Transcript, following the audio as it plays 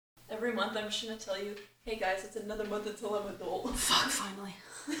every month I'm just going to tell you, hey guys, it's another month until I'm adult. Fuck, finally.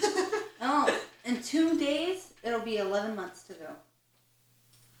 Oh, in 2 days, it'll be 11 months to go.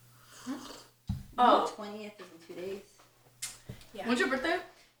 Huh? Oh. The 20th is in 2 days. Yeah. When's your birthday?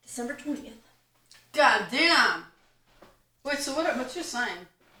 December 20th. God damn. Wait, so what's your sign?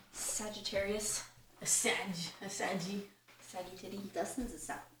 Sagittarius. A Saggy. Sagittarius. Dustin's a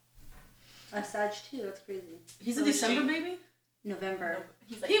Sag too. That's crazy. He's a December baby? November.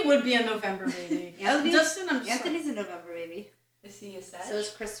 He's like, He would be a November baby. Dustin, I'm sorry. Anthony's a November baby. is he a Sag? So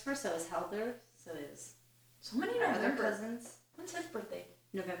is Christopher. So is Helder. So is So many our other November. cousins. When's his birthday?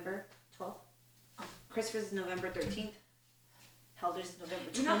 November 12th. Oh. Christopher's November 13th. Helder's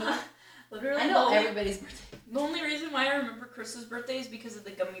November 20th. You know, literally, I know everybody's birthday. the only reason why I remember Chris's birthday is because of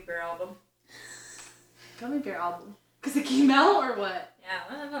the Gummy Bear album. Gummy Bear album. Because it came out or what?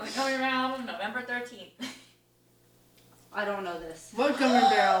 Yeah, the Gummy Bear album, November 13th. I don't know this. What Gummy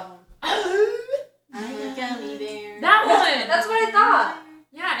Bear album? I'm a gummy bear. That one! That's what I thought.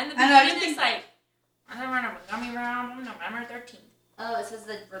 Yeah, and the I know, I beginning didn't is like, I remember a Gummy Bear album, November 13th. Oh, it says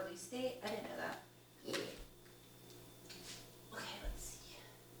the release date? I didn't know that. Yeah. Okay, let's see.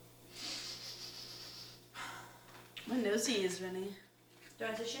 My nosy is running. Do I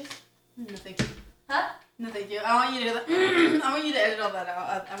have tissues? No, thank you. Huh? No, thank you. I want you to. I want you to edit all that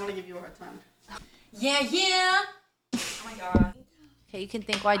out. I want to give you a hard time. Yeah. Oh my god. Okay, you can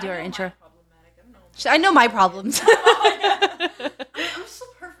think while I do our intro. Problematic. I don't know. I know my problems. I'm so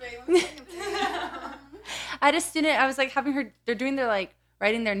perfect. I had a student, I was like having her, they're doing their like,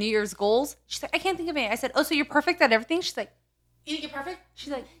 writing their New Year's goals. She's like, I can't think of any. I said, oh, so you're perfect at everything? She's like, You think you're perfect?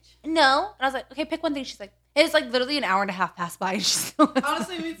 she's like, no. And I was like, okay, pick one thing. She's like, it's like literally an hour and a half passed by and she's still.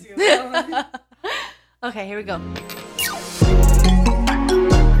 Honestly, me too. Okay, here we go.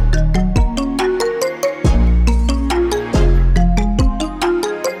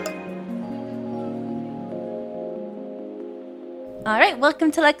 All right,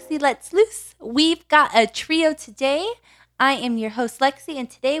 welcome to Lexi Let's Loose. We've got a trio today. I am your host, Lexi, and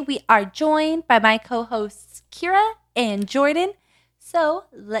today we are joined by my co-hosts, Kyra and Jordyn. So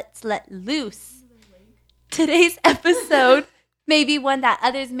let's let loose. Today's episode may be one that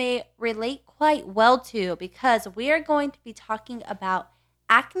others may relate quite well to because we are going to be talking about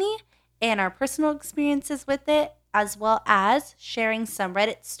acne and our personal experiences with it, as well as sharing some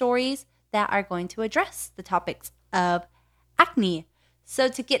Reddit stories that are going to address the topics of acne. So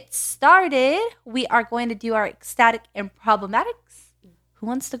to get started, we are going to do our ecstatic and problematics. Who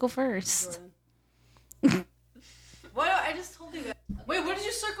wants to go first? What? I just told you that. Wait, what did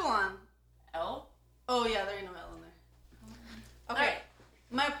you circle on? L? Oh yeah, there ain't no L in there. Okay. Alright.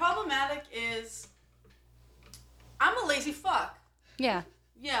 My problematic is I'm a lazy fuck. Yeah.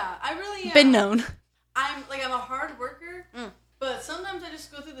 Yeah, I really am. Been known. I'm a hard worker, but sometimes I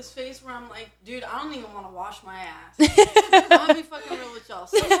just go through this phase where I'm like, dude, I don't even want to wash my ass. I'm gonna be fucking real with y'all.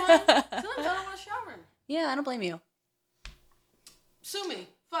 Sometimes I don't want to shower. Yeah, I don't blame you. Sue me.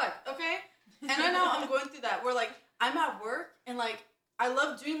 Fuck, okay? And I know I'm going through that where like I'm at work and like I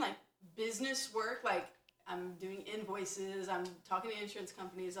love doing like business work, like I'm doing invoices, I'm talking to insurance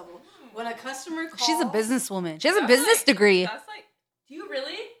companies. When a customer calls, She's a businesswoman. She has a business degree. That's like, do you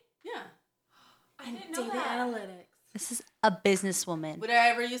really? Yeah. I didn't know that. Analytics. This is a businesswoman. Would I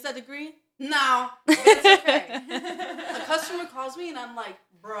ever use that degree? No. But it's okay. A customer calls me and I'm like,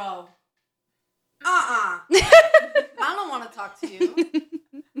 bro, I don't want to talk to you.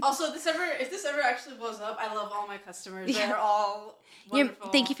 Also, if this ever actually blows up, I love all my customers. They're all wonderful.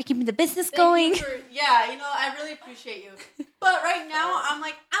 Thank you for keeping the business going. I really appreciate you. But right now, I'm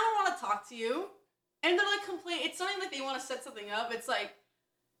like, I don't want to talk to you. And they're like complaining. It's not even like they want to set something up. It's like,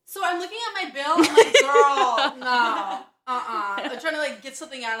 so I'm looking at my bill. I'm like, girl, no, I'm trying to like get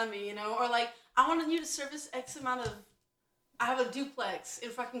something out of me, you know? Or like, I wanted you to service X amount of. I have a duplex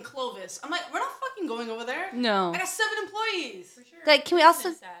in fucking Clovis. I'm like, we're not fucking going over there. No. I got 7 employees. For sure. Like, can we also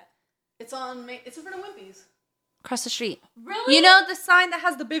It's in front of Wimpy's. cross the street? Really? You know the sign that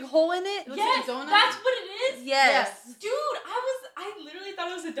has the big hole in it? It looks Yes, like a donut. that's what it is? Yes. Dude, I literally thought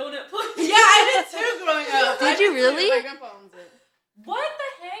it was a donut place. Yeah, I did too growing up. Did you really? My grandpa owns it. What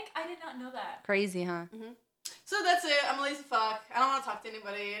the heck? I did not know that. Crazy, huh? Mm-hmm. So that's it. I'm a lazy fuck. I don't want to talk to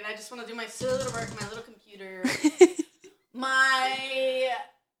anybody, and I just want to do my silly little work on my little computer.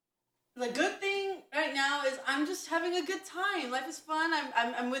 The good thing right now is I'm just having a good time. Life is fun.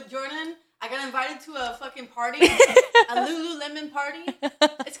 I'm with Jordan. I got invited to a fucking party, a Lululemon party.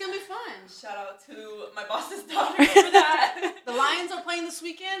 It's gonna be fun. Shout out to my boss's daughter for that. The Lions are playing this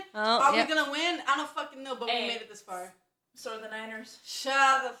weekend. Oh, Are yep. we gonna win? I don't fucking know, but we made it this far. So are the Niners.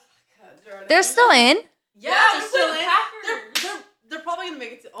 Shut the fuck up, Jordan. They're still in. Yeah, they're still in. they're probably gonna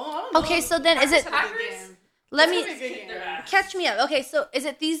make it to. Oh, I don't know. Okay, so then is it? Packers? Let It's me gonna be a good game. catch me up. Okay, so is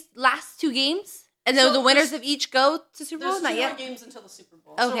it these last 2 games, and then So the winners of each go to Super Bowl? There's Not 2 more yet. games until the Super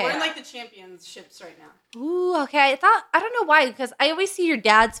Bowl. So Okay. we're in like the championships right now. Ooh, okay. I don't know why, because I always see your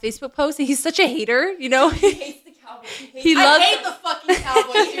dad's Facebook post, and he's such a hater. You know, He hates the Cowboys. He I loves- hate the fucking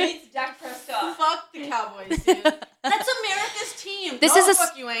Cowboys, He dude. hates Dak Prescott. Fuck the Cowboys, dude. That's America's team. This No, is a-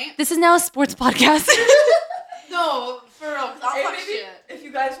 fuck you ain't. this is now a sports podcast. No, for real. 'Cause I'll Hey, talk maybe shit. if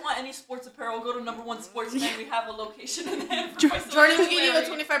you guys want any sports apparel, go to number 1 Sportsman. We have a location in there. Jordan will give you a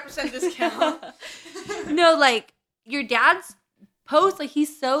 25% discount. No, like your dad's post, like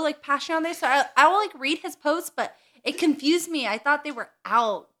he's so like passionate on this. So I will like read his posts, but it confused me. I thought they were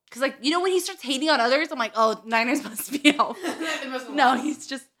out because like you know when he starts hating on others, I'm like, oh, Niners must be out. They must have No, lost. he's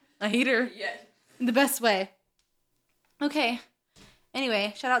just a hater Yeah. in the best way. Okay.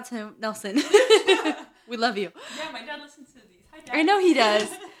 Anyway, shout out to Nelson. We love you. Yeah, my dad listens to these. Hi, Dad. I know he does.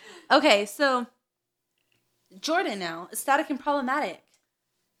 Okay, so Jordyn now, ecstatic and problematic.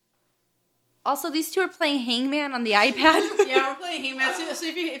 Also, these two are playing Hangman on the iPad. Yeah, we're playing Hangman. So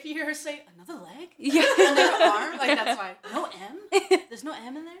if you hear her say another leg, Yeah. another arm, like that's why. No M. There's no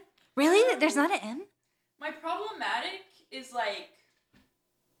M in there. Really? There's not an M? My problematic is like,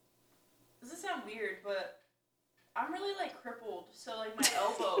 this sound weird, but I'm really like crippled. So like my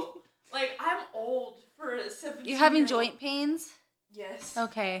elbow, like I'm old for a 17. You're having joint pains? Yes.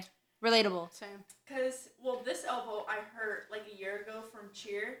 Okay. Relatable. Same. Cause this elbow I hurt like a year ago from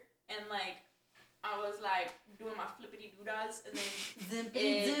cheer, and like I was like doing my flippity doodas, and then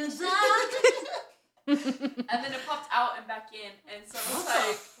and then it popped out and back in, and so I was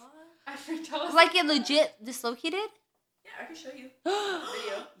like, I freaked out. Like it legit dislocated? Yeah, I can show you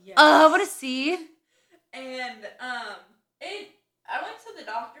video. Yes. I want to see. And I went to the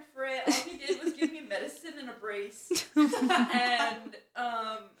doctor for it. All he did was give me medicine and a brace, and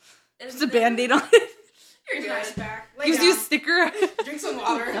Just a Band-Aid on it. You're Nice good. back. Lay Gives down. you a sticker. Drink some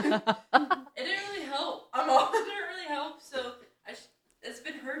water. It didn't really help. It didn't really help. So it's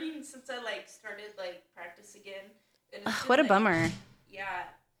been hurting since I like started like practice again. And it's been, What a like, bummer. Yeah,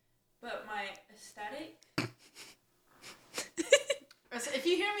 but my aesthetic. If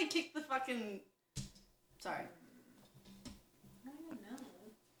you hear me kick the fucking, sorry. I don't know.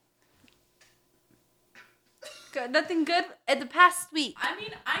 Good. Nothing good at the past week. I mean,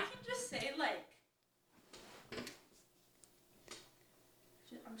 I can just say like.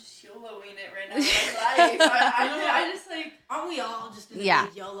 I'm just YOLOing it right now. Like, life. I just like. Aren't we all just in a Yeah.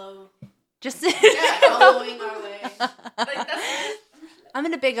 big YOLO? Just Yeah, YOLOing our way. Like that's. I'm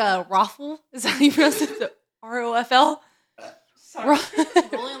in a big raffle. Is that how you pronounce it? The ROFL? Sorry.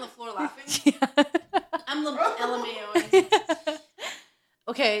 Rolling on the floor laughing. Yeah. I'm LMAOing.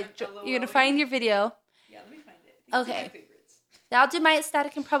 Okay, you're gonna find your video. Yeah, let me find it. Okay. My favorites. I'll do my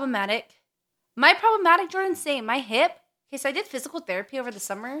ecstatic and problematic. My problematic, Jordan, same. My hip. Okay, so I did physical therapy over the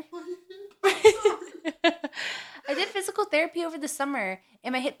summer. I did physical therapy over the summer,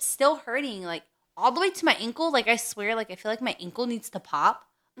 and my hip's still hurting, like all the way to my ankle. Like I swear, like I feel like my ankle needs to pop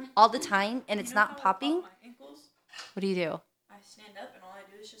all the time, and it's You know not how I popping. pop my ankles? What do you do? I stand up and all I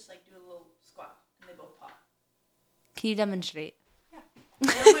do is just like do a little squat and they both pop. Can you demonstrate?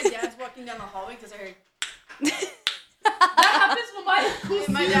 My dad's walking down the hallway because I heard. That happens when my ankles.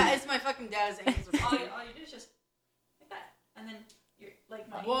 My dad, it's my fucking dad's ankles are all popping. you do is just like that, and then you're like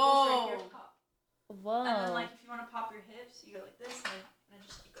my Whoa. ankles right here pop. Whoa. And then like if you want to pop your hips, you go like this, and then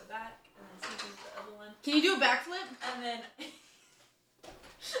just like go back, and then same thing with the other one, Can you do a backflip? and then.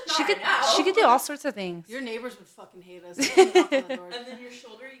 She could do all sorts of things. Your neighbors would fucking hate us. They would knock on the door. And then your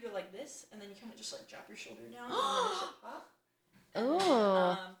shoulder, you go like this, and then you kind of just like drop your shoulder down, and then it should pop. And then,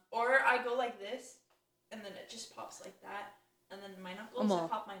 Oh. or I go like this, and then it just pops like that. And then my knuckles, I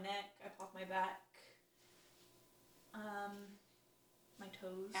pop my neck, I pop my back, my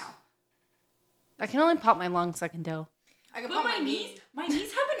toes. Ow. I can only pop my long second toe. I can But pop my my knees, my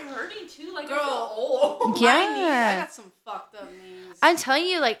knees have been hurting too. Like Girl. I feel old. Yeah. My knees, I got some fucked up knees. I'm telling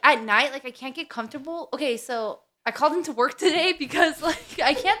you, like at night, like I can't get comfortable. Okay, so I called into work today because like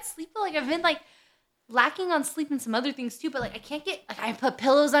I can't sleep. Like I've been like lacking on sleep and some other things too. But like I can't get like I put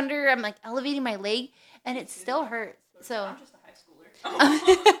pillows under. I'm like elevating my leg, and it still hurts. So I'm just a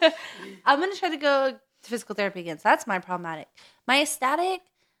high schooler. I'm gonna try to go to physical therapy again. So that's my problematic. My ecstatic,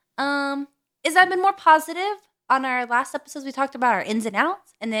 is I've been more positive. On our last episodes, we talked about our ins and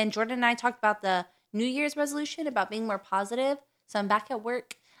outs, and then Jordan and I talked about the New Year's resolution about being more positive. So I'm back at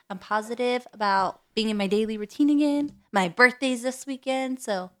work. I'm positive about being in my daily routine again. My birthday's this weekend,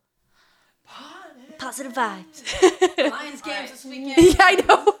 so positive vibes. Lions games this weekend. Yeah, I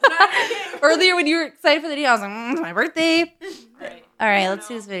know. Earlier when you were excited for the day, I was like, it's my birthday. Right. All right, I don't let's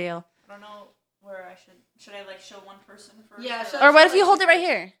see know. this video. I don't know where I should I like show one person first? Yeah, or, show- like- Or what if you hold it right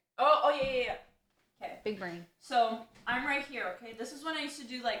here? Oh yeah. Okay. Big brain. So I'm right here. Okay, this is when I used to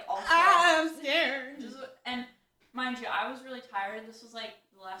do like all stars. I'm scared. And mind you, I was really tired. This was like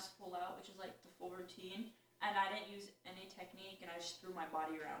the last full out, which is like the full routine, and I didn't use any technique, and I just threw my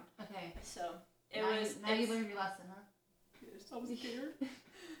body around. Okay. So it Now was. you learned your lesson, huh? Yes, I was scared.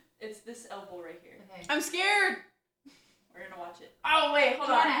 It's this elbow right here. Okay. I'm scared. We're gonna watch it. Oh wait, hold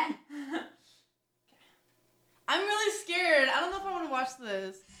on. I'm really scared. I don't know if I want to watch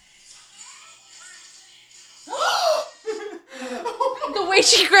this. The way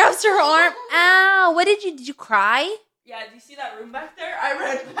she grabs her arm. Ow! What did you cry? Yeah, do you see that room back there? I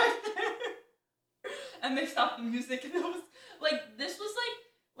ran back there. And they stopped the music, and it was like this was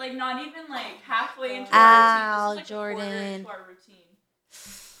like not even like halfway into our routine. This was, like, a quarter Jordyn. into our routine.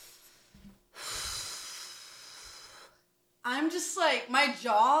 I'm just like my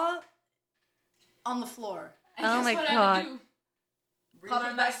jaw on the floor. And Oh guess my what I God. had to do?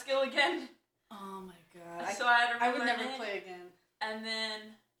 Relearn that skill again. Oh my god. So I had to I would relearn never it. play again. And then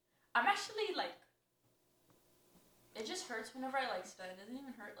I'm actually like, it just hurts whenever I like study. It doesn't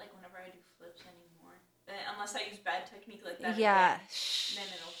even hurt like whenever I do flips anymore. Unless I use bad technique like that. Yeah. Again, then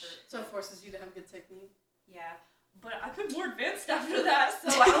it'll hurt. So it forces you to have good technique. Yeah. But I got more advanced after that, so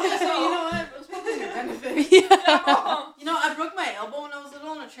I don't So you know. know what? It was probably a benefit. Yeah. You know, I broke my elbow when I was little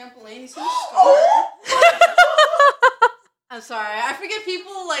on a trampoline. You see the scar? I'm sorry. I forget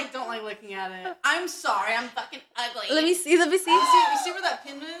people like don't like looking at it. I'm sorry. I'm fucking ugly. Let me see. You see where that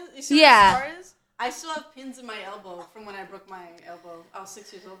pin is? You see Yeah. where the scar is? I still have pins in my elbow from when I broke my elbow. I was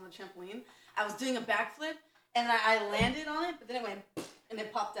 6 years old on the trampoline. I was doing a backflip and I landed on it, but then it went and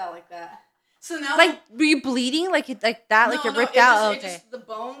it popped out like that. So now Like, were you bleeding like that? Like you're ripped out? It Okay. just, the two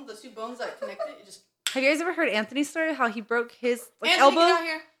bones that connected, it just. Have you guys ever heard Anthony's story? How he broke his like Anthony, elbow? get out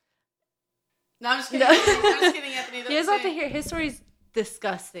here. No, I'm just kidding. No. I'm just kidding, Anthony. You guys have to hear his story's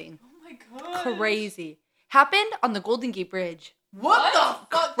disgusting. Oh my god. Crazy. Happened on the Golden Gate Bridge. What the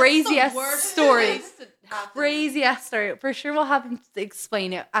fuck? Crazy That's ass the worst story. place to happen. Crazy ass story. For sure we'll have him to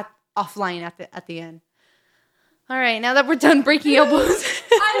explain it offline at the end. All right, now that we're done breaking elbows.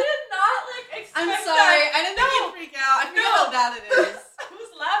 I did not like expect I'm that. sorry. I didn't think you'd freak out. I forget how bad it is. I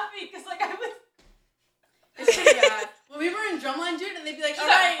was laughing because like I was. It's pretty bad. When we were in drumline, dude, and they'd be like, She's all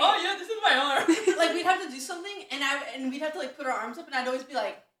like, right. oh yeah, this is my arm. Like, we'd have to do something, and we'd have to, like, put our arms up, and I'd always be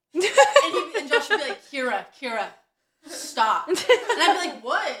like, and Josh would be like, Kyra, stop. And I'd be like,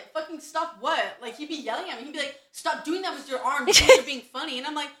 what? Fucking stop what? Like, he'd be yelling at me. He'd be like, stop doing that with your arms. You think you're being funny. And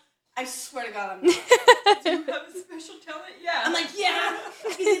I'm like, I swear to God, I'm not. Do you have a special talent? Yeah. I'm like, yeah, I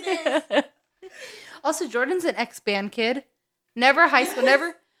can do this. Also, Jordan's an ex-band kid. Never high school,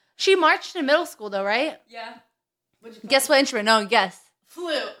 never. She marched in middle school though, right? Yeah. Guess what instrument? No, guess.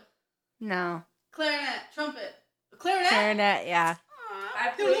 Flute, No. clarinet, trumpet, clarinet. Clarinet, yeah. Aw. I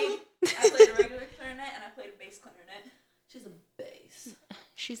played a regular clarinet and I played a bass clarinet. She's a bass.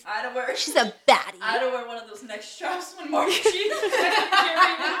 She's I had to wear. a baddie. I had to wear one of those neck straps when marching.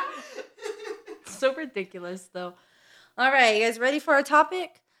 So ridiculous, though. All right, you guys ready for our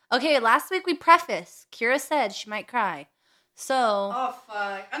topic? Okay, last week we prefaced. Kyra said she might cry. So, Oh,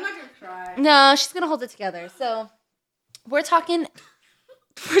 fuck. I'm not gonna cry. no, she's going to hold it together. So, we're talking.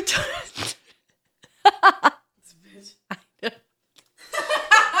 This bitch. That's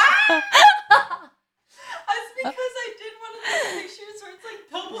because I did one of those pictures where it's like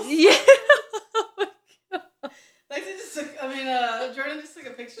double. Yeah. Lexi just took, Jordan just took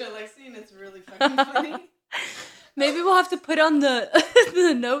a picture of Lexi, and it's really fucking funny. Maybe we'll have to put on the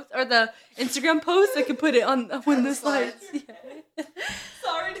the notes or the Instagram post. I can put it on when the slides. Yeah.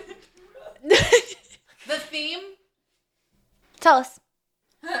 Sorry to interrupt. The theme, Tell us.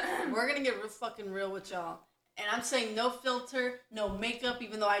 we're gonna get real fucking real with y'all. And I'm saying no filter, no makeup,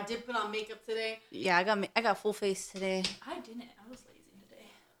 even though I did put on makeup today. Yeah, I got full face today. I didn't. I was lazy today.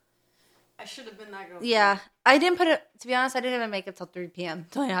 I should have been that girl. Yeah, I didn't put it. To be honest, I didn't have my makeup till 3 p.m.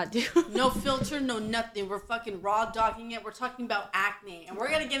 So I had to. No filter, no nothing. We're fucking raw dogging it. We're talking about acne. And we're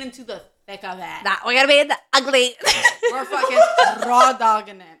gonna get into the thick of that. Nah, we gotta be the ugly. We're fucking raw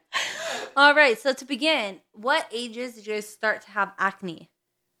dogging it. All right. So to begin, what ages did you guys start to have acne?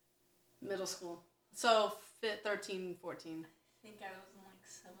 Middle school. So 13, 14. I think I was in like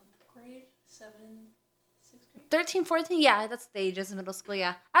 7th grade, 6th grade. 13, 14? Yeah, that's the ages of middle school.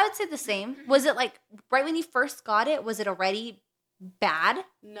 Yeah, I would say the same. Was it like right when you first got it? Was it already bad?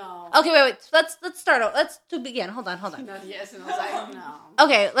 No. Okay, wait. Let's start out. Let's to begin. Hold on. No, yes, and I was like, no.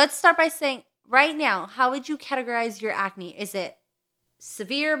 Okay, let's start by saying right now, how would you categorize your acne? Is it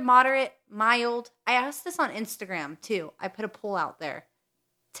severe, moderate, mild. I asked this on Instagram too. I put a poll out there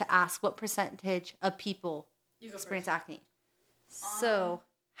to ask what percentage of people experience acne. So,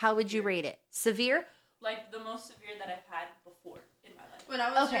 how would you rate it? Severe? Like the most severe that I've had before in my life. When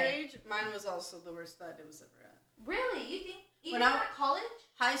I was your age, mine was also the worst that it was ever at. Really? You think? When I was at college?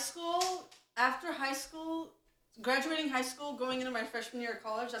 High school, after high school, graduating high school, going into my freshman year of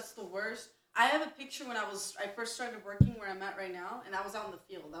college, that's the worst. I have a picture when I first started working where I'm at right now, and I was out in the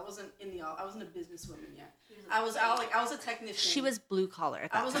field. I wasn't I wasn't a businesswoman yet. I was out, I was a technician. She was blue collar.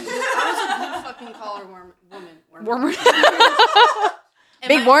 I was a blue fucking collar woman. Warmer.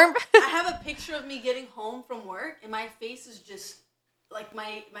 Big worm. I have a picture of me getting home from work, and my face is just, like,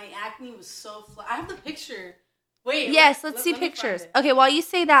 my acne was so flat. I have the picture. Wait. Yes, let's see pictures. Okay, while you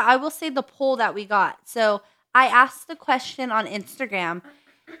say that, I will say the poll that we got. So I asked the question on Instagram.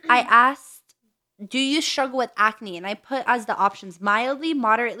 I asked, do you struggle with acne? And I put as the options mildly,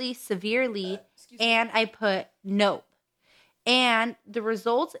 moderately, severely, and I put nope. And the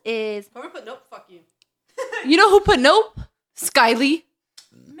result is... Whoever put nope, fuck you. You know who put nope? Skyly.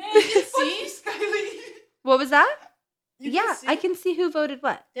 Man, you see? Skyly. What was that? Yeah, I can see who voted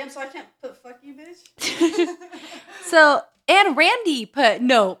what. Damn, so I can't put fuck you, bitch? So, and Randy put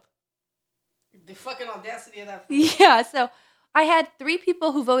nope. The fucking audacity of that. Yeah, so I had 3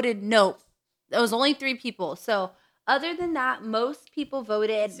 people who voted nope. It was only 3 people. So, other than that, most people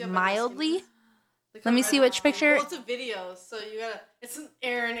voted mildly. Let me see which picture. Well, it's a video, so you gotta... It's an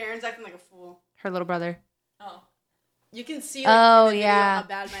Aaron. Aaron's acting like a fool. Her little brother. Oh. You can see, like, in the video how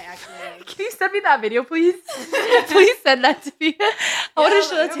bad my acne is. Can you send me that video, please? Please send that to me. I want to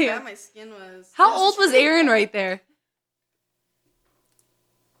show that to you. How bad my skin was. How old was Aaron right there?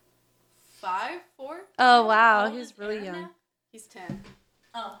 5, 4? Oh, wow. He was really young. He's 10.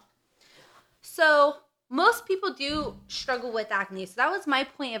 Oh. So, most people do struggle with acne. So, that was my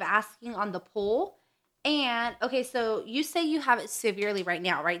point of asking on the poll. And, okay, so you say you have it severely right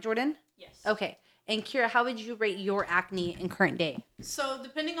now, right, Jordyn? Yes. Okay. And Kyra, how would you rate your acne in current day? So,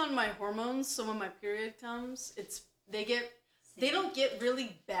 depending on my hormones, so when my period comes, they don't get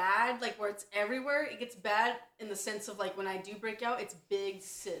really bad, like where it's everywhere. It gets bad in the sense of, like, when I do break out, it's big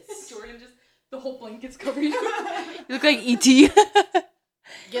cysts. Jordyn just, the whole blanket's covered. You look like E.T.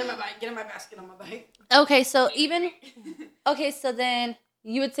 Get in my bike. Get in my basket on my bike. Okay, so so then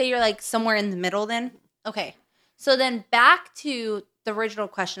you would say you're, like, somewhere in the middle then? Okay. So then back to the original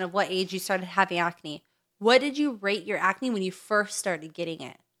question of what age you started having acne. What did you rate your acne when you first started getting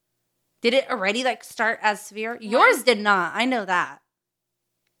it? Did it already, like, start as severe? Yours did not. I know that.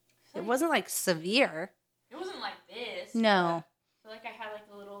 It wasn't, like, severe. It wasn't like this. No. I feel like I had, like,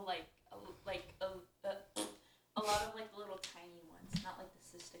 a little, like, a lot of, like, the little tiny ones. Not, like,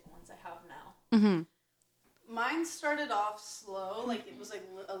 the cystic ones I have now. Mm-hmm. Mine started off slow. Like, it was, like,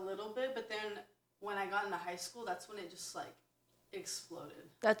 a little bit. But then when I got into high school, that's when it just, like, exploded.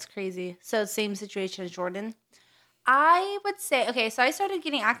 That's crazy. So same situation as Jordyn. I would say, okay, so I started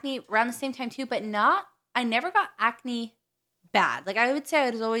getting acne around the same time too, but I never got acne bad. Like, I would say I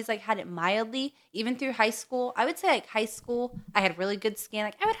was always, like, had it mildly, even through high school. I would say, like, high school, I had really good skin.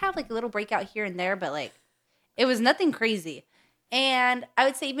 Like, I would have, like, a little breakout here and there, but, like, it was nothing crazy. And I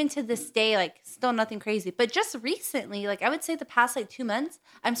would say even to this day, like, still nothing crazy. But just recently, like, I would say the past, like, 2 months,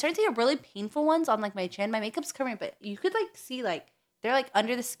 I'm starting to get really painful ones on, like, my chin. My makeup's covering, but you could, like, see, like, they're, like,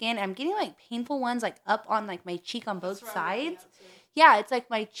 under the skin. I'm getting, like, painful ones, like, up on, like, my cheek on both sides. Yeah, it's, like,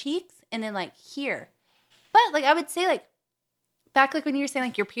 my cheeks and then, like, here. But, like, I would say, like, back, like, when you were saying,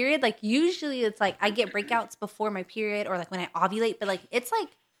 like, your period, like, usually it's, like, I get breakouts before my period or, like, when I ovulate. But, like, it's, like,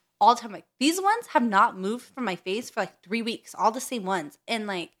 all the time. Like, these ones have not moved from my face for, like, 3 weeks. All the same ones. And,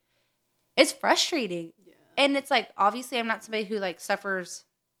 like, it's frustrating. Yeah. And it's, like, obviously I'm not somebody who, like, suffers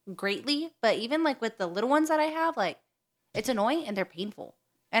greatly. But even, like, with the little ones that I have, like, it's annoying and they're painful.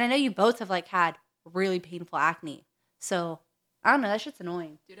 And I know you both have, like, had really painful acne. So, I don't know. That shit's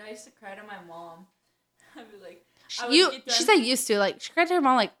annoying. Dude, I used to cry to my mom. I'd be like... She said used to. Like, she cried to her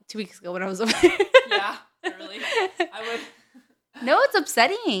mom, like, 2 weeks ago when I was over there. Yeah, really. I would... No, it's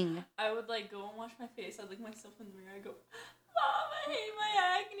upsetting. I would, like, go and wash my face. I'd look myself in the mirror. I'd go, Mom, I hate my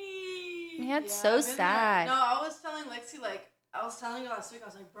acne. Yeah, it's so sad. No, I was telling Lexi, like, I was telling her last week, I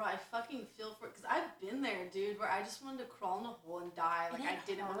was like, bro, I fucking feel for it. Because I've been there, dude, where I just wanted to crawl in a hole and die. Like, I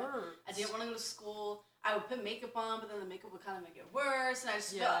didn't want to go to school. I would put makeup on, but then the makeup would kind of make it worse. And I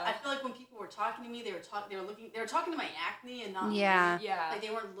just I feel like when people were talking to me, they were talking to my acne and not me. Yeah. Like, they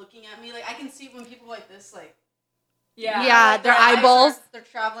weren't looking at me. Like, I can see when people like this, like, yeah, like their eyeballs. They're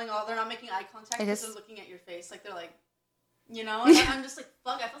traveling they're not making eye contact because they're looking at your face. Like, they're like, you know? And I'm just like,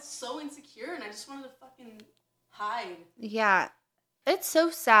 fuck, I felt so insecure and I just wanted to fucking hide. Yeah. It's so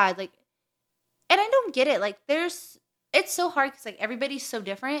sad. Like, and I don't get it. Like, it's so hard because, like, everybody's so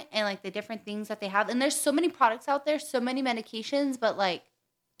different and, like, the different things that they have. And there's so many products out there, so many medications, but, like,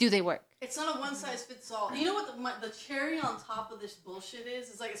 do they work? It's not a one-size-fits-all. You know what the cherry on top of this bullshit is?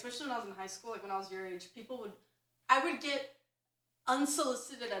 It's like, especially when I was in high school, like when I was your age, I would get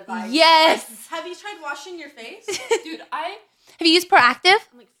unsolicited advice. Yes. Have you tried washing your face? Dude, have you used Proactive?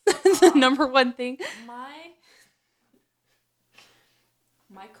 I'm like, That's the number one thing.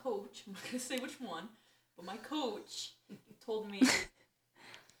 My coach, I'm not going to say which one, but my coach told me,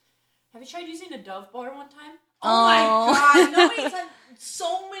 have you tried using a Dove bar one time? Oh my god, nobody's had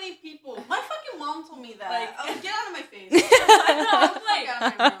so many people. My fucking mom told me that. Like, get out of my face. I know,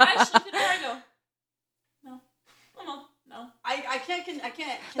 I actually did it. I go, no. I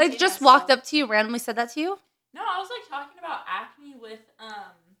can't. Like, just walked up to you, randomly said that to you? No, I was like talking about acne with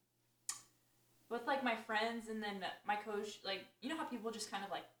like my friends, and then my coach, like, you know how people just kind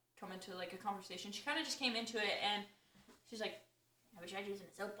of like come into like a conversation. She kind of just came into it, and she's like, have you tried using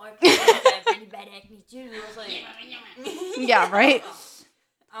a soap bar? I have really bad acne too. I was like, yeah, right?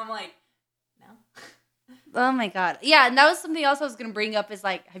 I'm like, no. Oh my god. Yeah, and that was something else I was gonna bring up is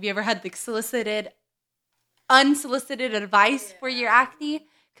like, have you ever had like unsolicited advice for your acne?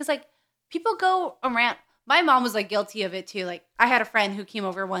 Because like people go around. My mom was like guilty of it too. Like I had a friend who came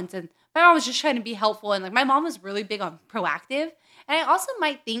over once, and my mom was just trying to be helpful, and like my mom was really big on Proactive. And I also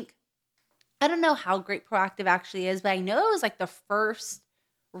might think, I don't know how great Proactive actually is, but I know it was like the first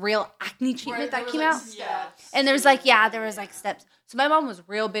real acne treatment that came out. Yeah. And there was there was steps. So my mom was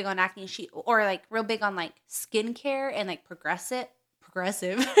real big on acne. Or like real big on like skincare and like progressive.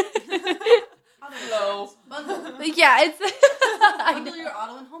 Hello. Yeah, it's Bundle your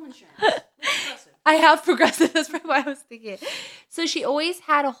auto and home insurance. I have Progressive. That's probably what I was thinking. So she always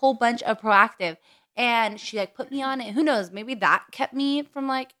had a whole bunch of Proactive, and she like put me on it. Who knows? Maybe that kept me from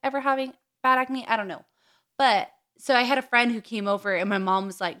like ever having bad acne. I don't know. But so I had a friend who came over, and my mom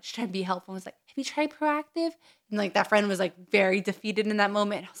was like, just trying to be helpful. Was like, have you tried Proactive? And like that friend was like very defeated in that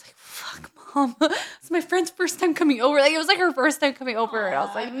moment. And I was like, fuck, mom. It's my friend's first time coming over. Like it was like her first time coming over. And I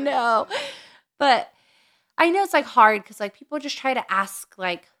was like, no. But I know it's like hard because like people just try to ask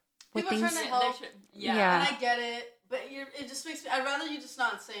like what people things. Trying to help. Yeah. And I get it. But it just makes me, I'd rather you just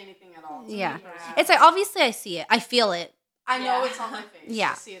not say anything at all. Yeah. It's like, obviously I see it. I feel it. I know it's on my face.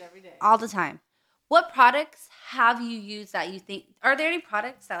 Yeah. I see it every day. All the time. What products have you used that you think, are there any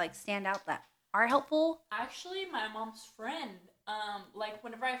products that like stand out that are helpful? Actually, my mom's friend, like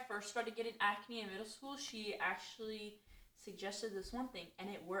whenever I first started getting acne in middle school, she actually suggested this one thing, and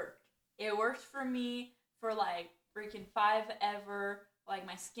it worked. It worked for me for like freaking 5 ever. Like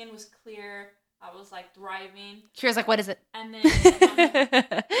my skin was clear. I was like thriving. Kyra's like, what is it? And then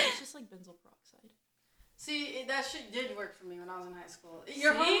it's just like benzoyl peroxide. See, that shit did work for me when I was in high school.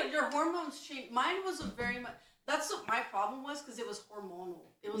 Your hormones changed. Mine was a very much. That's what my problem was, because it was hormonal.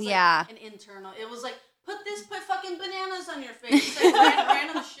 It was like an internal. It was like, put fucking bananas on your face. Like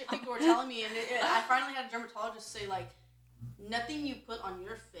random shit people were telling me, and I finally had a dermatologist say like, nothing you put on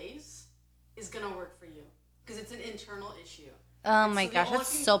your face is gonna work for you, because it's an internal issue. Oh my gosh, that's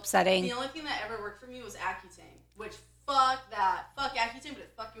so upsetting. The only thing that ever worked for me was Accutane, which fuck that. Fuck Accutane, but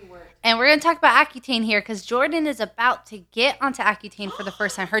it fucking worked. And we're going to talk about Accutane here because Jordyn is about to get onto Accutane for the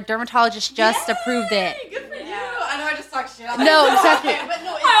first time. Her dermatologist just approved it. Good for you. I know I just talked shit. No, exactly. But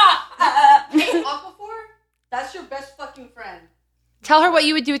no, hey, Aquaphor, that's your best fucking friend. Tell her what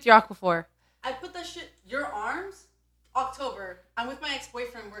you would do with your Aquaphor. I put that shit, your arms, October. I'm with my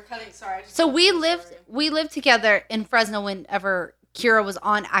ex-boyfriend. We're cutting. Sorry. So we lived together in Fresno whenever Kyra was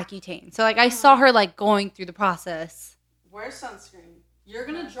on Accutane. So like I saw her like going through the process. Wear sunscreen. You're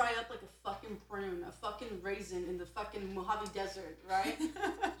gonna dry up like a fucking prune, a fucking raisin in the fucking Mojave Desert, right?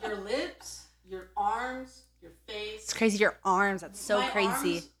 Your lips, your arms, your face. It's crazy. Your arms. That's so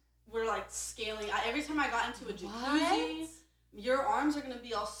crazy. Arms were like scaly. Every time I got into a jacuzzi, your arms are gonna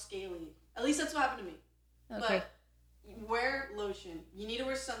be all scaly. At least that's what happened to me. Okay. But wear lotion. You need to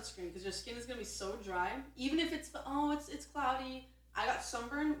wear sunscreen because your skin is gonna be so dry. Even if it's cloudy. I got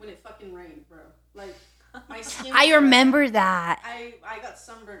sunburned when it fucking rained, bro. Like my skin. I remember that. I got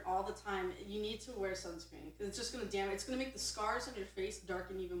sunburned all the time. You need to wear sunscreen because it's just gonna damage. It's gonna make the scars on your face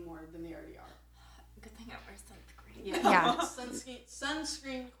darken even more than they already are. Good thing I wear sunscreen. Yeah.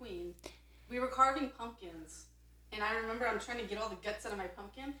 Sunscreen queen. We were carving pumpkins, and I remember I'm trying to get all the guts out of my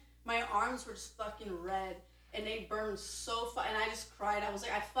pumpkin. My arms were just fucking red. And they burned so fast, and I just cried. I was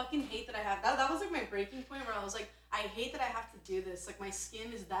like, I fucking hate that I have that. That was like my breaking point where I was like, I hate that I have to do this. Like my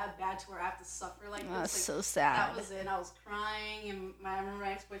skin is that bad to where I have to suffer like this. That's like, so sad. That was it. And I was crying, and I remember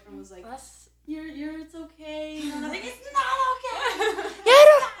my ex-boyfriend was like, it's okay. You know, nothing. It's not okay.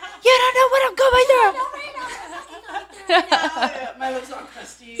 You don't know what I'm going through. Yeah, my lips are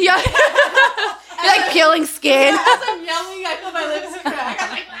crusty. Yeah. You're like peeling skin. As I'm yelling, I feel my lips crack.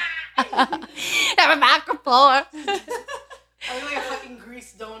 I'm like, Have a microphone. I look like a fucking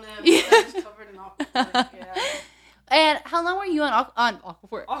greased donut. Yeah. I'm just covered in aquaphor. Yeah. And how long were you on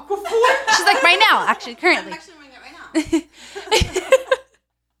Aquaphor? Aquaphor? She's like, right now, actually, currently. I'm actually doing it right now.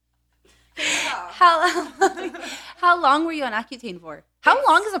 How long were you on Accutane for? How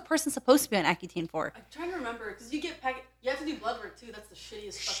long is a person supposed to be on Accutane for? I'm trying to remember, because you have to do blood work too. That's the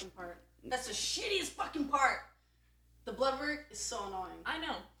shittiest fucking part. That's the shittiest fucking part. The blood work is so annoying. I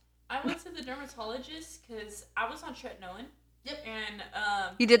know. I went to the dermatologist because I was on tretinoin. Yep. And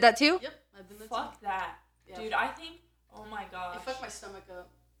You did that too? Yep. I've been there fuck too. that. Yeah. Dude, I think, oh my gosh. It fucked my stomach up.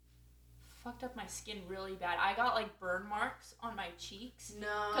 Fucked up my skin really bad. I got like burn marks on my cheeks. No.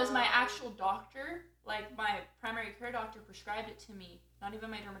 Because my actual doctor, like my primary care doctor, prescribed it to me. Not even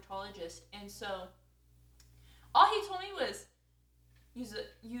my dermatologist. And so, all he told me was,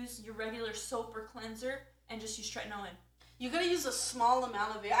 use your regular soap or cleanser and just use tretinoin. You gotta use a small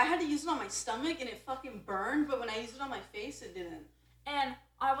amount of it. I had to use it on my stomach and it fucking burned, but when I used it on my face, it didn't. And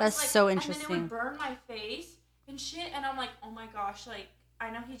I was That's like, so and then interesting. it would burn my face and shit. And I'm like, oh my gosh, like, I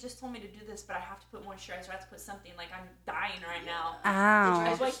know he just told me to do this, but I have to put moisturizer. I have to put something. Like, I'm dying right now. Ow. It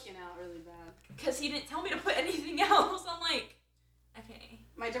dries your Like- skin out really bad. Because he didn't tell me to put anything else. I'm like, okay.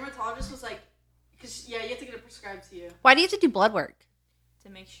 My dermatologist was like, because you have to get it prescribed to you Why do you have to do blood work? To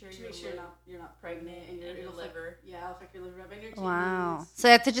make sure to make sure you're not pregnant and and your it'll liver. It'll affect your liver and your kidneys. Wow. So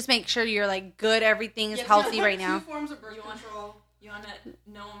you have to just make sure you're like good, everything is You have healthy to right have now. 2 forms of birth You want- control. You want to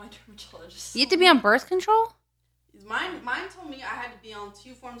know what my dermatologist You have to be on birth control? Mine told me I had to be on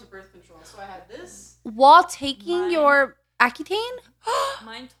 2 forms of birth control. So I had this. While taking Mine- your Accutane?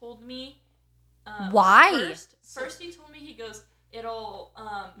 Mine told me. Why? First he told me, he goes, it'll,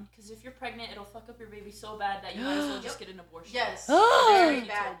 because if you're pregnant, it'll fuck up your baby so bad that you might as well just get an abortion. Yes. Oh. Very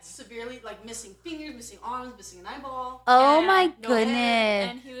bad. Severely, like missing fingers, missing arms, missing an eyeball. Oh And- my no, goodness.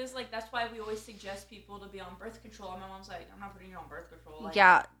 And he was like, that's why we always suggest people to be on birth control. And my mom's like, I'm not putting you on birth control. Like,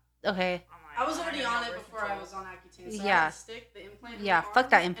 Yeah. Okay. I'm like, I was I'm already not on it birth before control. I was on Accutane. So I Yeah. had to stick the implant in Yeah, my fuck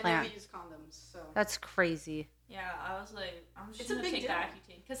that arm, implant. And then we use condoms. So That's crazy. Yeah, I was like, I'm just It's a gonna big take the deal.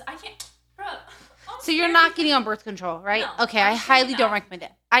 Accutane because I can't, bro. So you're not getting on birth control, right? No, Okay, I'm I just highly taking don't the recommend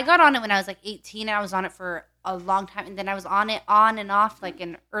it. I got on it when I was like 18 and I was on it for a long time and then I was on it on and off like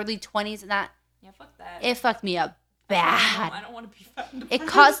in early 20s and that Yeah, fuck that. it fucked me up No, bad. I don't want to be fat. and It depressed.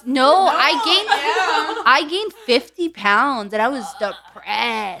 cost yeah. I gained 50 pounds and I was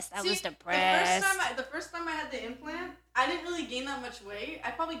depressed. I See, was depressed. The first time I had the implant, I didn't really gain that much weight.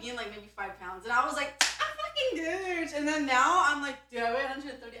 I probably gained like maybe 5 pounds. And I was like, I'm fucking good. And then now I'm like, dude, I weigh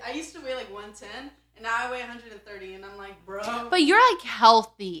 130. I used to weigh like 110. And now I weigh 130. And I'm like, bro. But you're like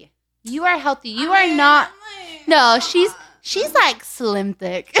healthy. You are healthy. You I are mean, not. I'm like, No, come she's on. like slim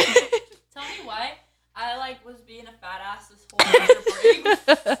thick. Tell me why I like was being a fat ass this whole winter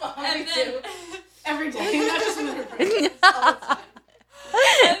break. Fuck, me And too. then, Every day. Not just winter break. All the time.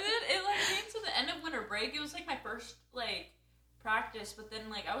 and then it like came to the end of winter break. It was like my first like practice, but then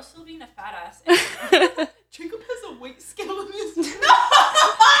like I was still being a fat ass. And Jacob has a weight scale in his. And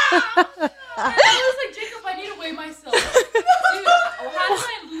I was like, Jacob, I need to weigh myself. Dude, how did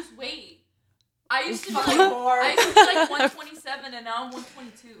I lose weight? I used to be Fucking like, bored. I used to be like 127, and now I'm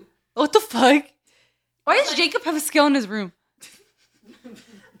 122. What the fuck? Why does Like- Jacob have a scale in his room?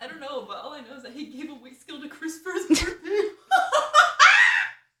 I don't know, but all I know is that he gave a weight scale to Chris for his birthday.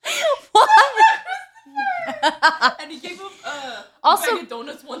 What? And he gave him Also- a bag of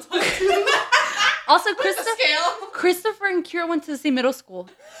donuts one time too. Also, The scale. Christopher and Kyra went to the same middle school.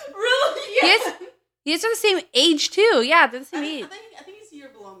 Really? Yes. You guys are the same age too. Yeah, they're the same age. I think he's a year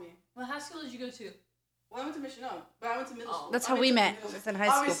below me. What high school did you go to? Well, I went to Mission Oak, but I went to middle Oh. school. That's I how went we to met. middle- It's in high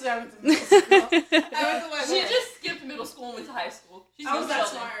school. Obviously, I went to middle school. I went to West She Point. just skipped middle school and went to high school. She's I was no that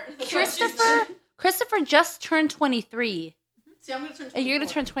Sheldon. smart. Christopher just turned 23. See, I'm gonna turn 24. And you're gonna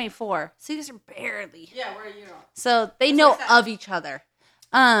turn 24. So you guys are barely. Yeah, we're a year off. So they That's know like that. of each other.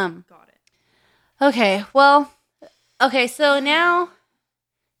 Got it. Okay. Well. Okay. So now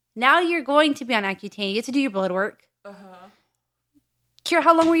you're going to be on Accutane. You have to do your blood work. Kyra,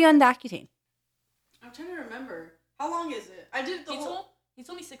 how long were you on the Accutane? I'm trying to remember. How long is it? I did the whole... He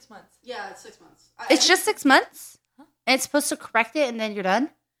told me 6 months. Yeah, it's 6 months. It's just 6 months. Huh? And it's supposed to correct it, and then you're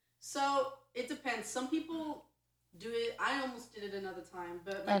done. So, it depends. Some people do it. I almost did it another time,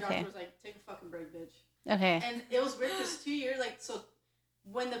 but my Okay. doctor was like, take a fucking break, bitch. Okay. And it was weird because 2 years, like, so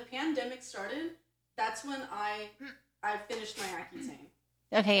when the pandemic started, that's when I finished my Accutane.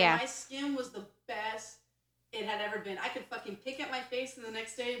 Okay, and yeah. my skin was the best it had ever been. I could fucking pick at my face and the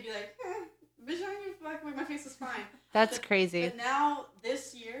next day and be like, bitch, I don't give a fuck. Like, my face is fine. That's crazy. But now,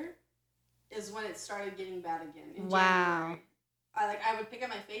 this year is when it started getting bad again. In Wow. January. I would pick at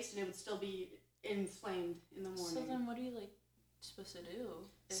my face and it would still be inflamed in the morning. So then what are you, like, supposed to do?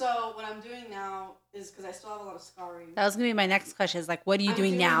 So what I'm doing now is, because I still have a lot of scarring. That was going to be my next question is, like, what are you I'm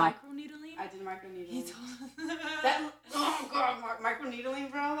doing doing now? Microneedling? I did microneedling. He told Oh god,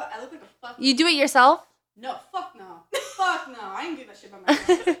 microneedling, bro. I look like a fucking... You do it yourself? No, fuck no. Fuck no. I ain't do that shit by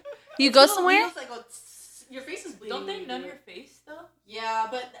myself. You go Little somewhere? needles that go your face is bleeding. Don't they when you numb do your it. face, though? Yeah,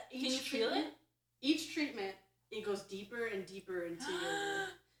 but Can you feel it? Each treatment, it goes deeper and deeper into your...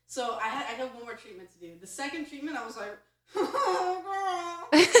 So I have one more treatment to do. The second treatment, I was like, oh,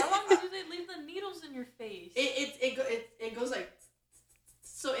 girl. How long do they leave the needles in your face? It goes like...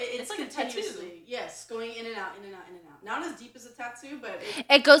 So it's like a continuously, tattoo. yes, going in and out, in and out, in and out. Not as deep as a tattoo, but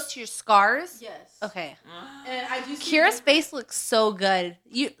It goes to your scars? yes. Okay. And I do see Kyra's different- face looks so good.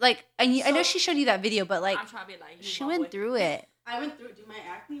 I know So- she showed you that video, but like I'm trying to be like, she went through it. I went through it. Dude, my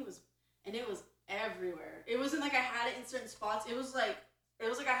acne was everywhere. It wasn't like I had it in certain spots. It was like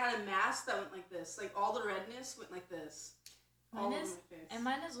I had a mask that went like this. Like all the redness went like this. All over my face. And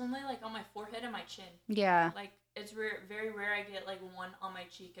mine is only like on my forehead and my chin. Yeah. Like it's very rare I get like one on my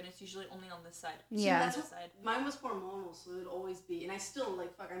cheek, and it's usually only on this side. Yeah. that's This side. Mine was hormonal, so it would always be. And I still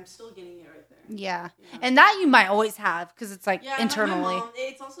I'm still getting it right there. Yeah. Yeah. And that you might always have because it's like Yeah, internally. My mom,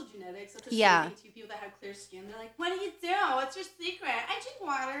 it's also genetics. That's a Yeah. thing too. People that have clear skin, they're like, "What do you do? What's your secret?" I drink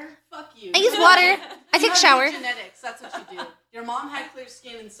water. Fuck you. I use water. I You take have shower. good genetics. That's what you do. Your mom had clear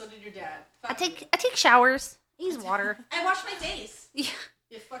skin, and so did your dad. I Fuck you. take showers. I use water. I wash my face. Yeah.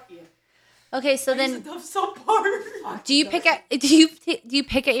 Yeah, fuck you. Okay, so I use then the Dove soap bar. do you pick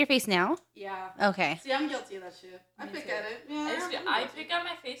at your face now? Yeah. Okay. See, I'm guilty of that shit. I Me pick too. at it. Yeah, I pick at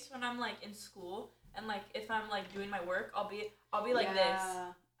my face when I'm like in school, and like if I'm like doing my work, I'll be like this,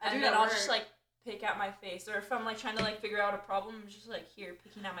 I do and that then I'll work. just like pick at my face, or if I'm like trying to like figure out a problem, I'm just like here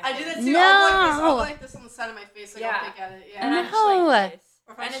picking at my I face. do that too. No. I'll go like this on the side of my face. Like Yeah. I'll pick at it. Yeah. And I'm just No. like this.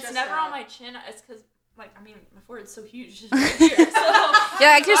 Or if I'm And it's stressed never out. on my chin. It's because like I mean my forehead's so huge, it's right here. So,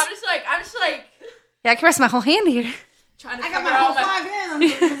 Yeah, I so just I'm just like yeah, I can rest my whole hand here. trying to I figure got my whole out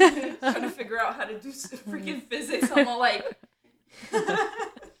 5 hands. trying to figure out how to do freaking physics. I'm all like.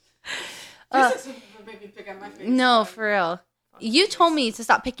 Physics would make me pick at my face. No, for real. You told me to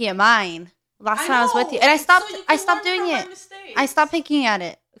stop picking at mine last time I was with know. you, and I So stopped. you I can stopped learn doing from my it. mistakes. I stopped picking at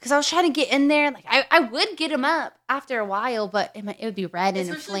it because I was trying to get in there. Like I would get them up after a while, but it would be red and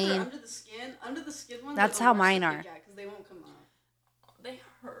Especially if they're inflamed. under the skin ones. That's are the how worst mine to are. pick at 'cause they won't come up. They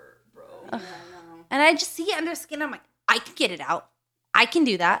hurt, bro. Yeah, I know. And I just see it under skin. I'm like, I can get it out. I can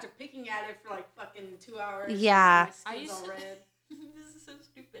do that. After picking at it for like fucking 2 hours. Yeah. My I skin's used all to. red. This is so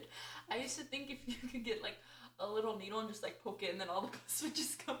stupid. I used to think if you could get like a little needle and just like poke it, and then all the pus would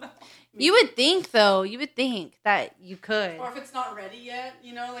just come out. You would think, though. You would think that you could. Or if it's not ready yet,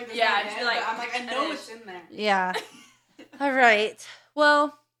 you know, like there's Yeah, no I'd just head, be like, but I'm like, I know finish. it's in there. Yeah. All right.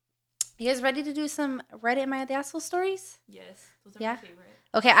 Well, you guys ready to do some Reddit My The Asshole stories? Yes, those are Yeah? my favorite.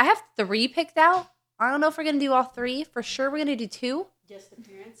 Okay, I have 3 picked out. I don't know if we're going to do all 3. For sure, we're going to do 2. Guest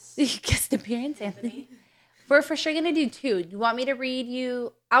appearance. Guest appearance, Anthony. We're for sure going to do 2. You want me to read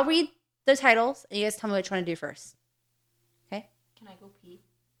you? I'll read the titles, and you guys tell me which one to do first. Can I go pee?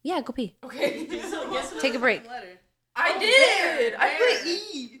 Yeah, go pee. Okay. Take a break. Letter. I Oh, did. there, I there. put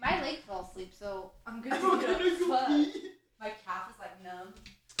E. My leg fell asleep, so I'm good I'm gonna go pee. My calf is like numb.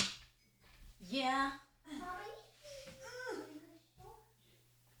 Yeah.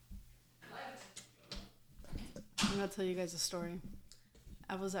 I'm gonna tell you guys a story.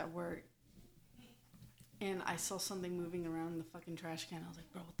 I was at work and I saw something moving around in the fucking trash can. I was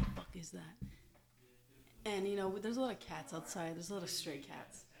like, bro, what the fuck is that? And you know, there's a lot of cats outside. There's a lot of stray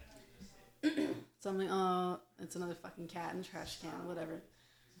cats. So I'm like, oh, it's another fucking cat in the trash can, whatever.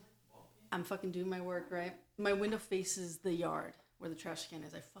 I'm fucking doing my work, right? My window faces the yard where the trash can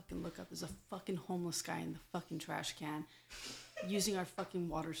is. I fucking look up. There's a fucking homeless guy in the fucking trash can using our fucking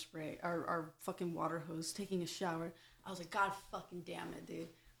water spray, our fucking water hose, taking a shower. I was like, God fucking damn it, dude.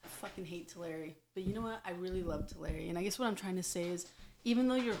 I fucking hate Tulare. But you know what? I really love Tulare. And I guess what I'm trying to say is, even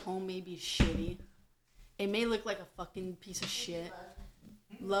though your home may be shitty, it may look like a fucking piece of shit.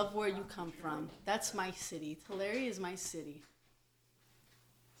 Love where you come from. That's my city. Tulare is my city.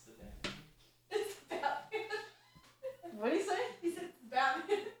 It's Batman. What did he say? He said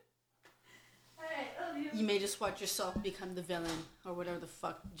Batman. You may just watch yourself become the villain, or whatever the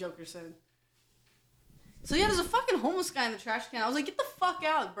fuck Joker said. So yeah, there's a fucking homeless guy in the trash can. I was like, get the fuck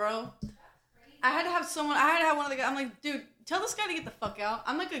out, bro. I had to have one of the guys. I'm like, dude, tell this guy to get the fuck out.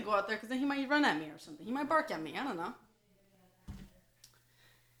 I'm not gonna go out there because then he might run at me or something. He might bark at me. I don't know.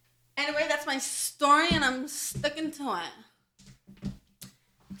 Anyway, that's my story, and I'm sticking to it.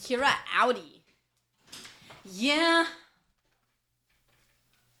 Kyra, Audi. Yeah.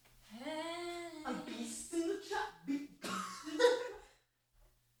 A beast in the trap.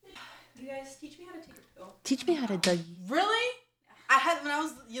 You guys teach me how to take a pill. Teach me how to Dougie. Really? When I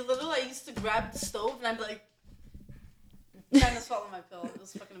was little, I used to grab the stove and I'd be like trying to swallow my pill. It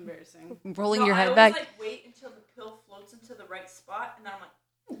was fucking embarrassing. Rolling your head I back. always wait until the pill floats into the right spot, and then I'm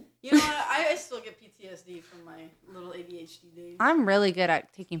like, You know what? I still get PTSD from my little ADHD days. I'm really good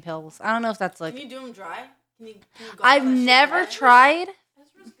at taking pills. I don't know if that's like. Can you do them dry? Can you go I've for that shit never dry? tried.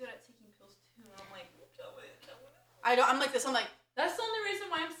 Ezra's good at taking pills too. I'm like, I don't. I'm like this. I'm like. that's the only reason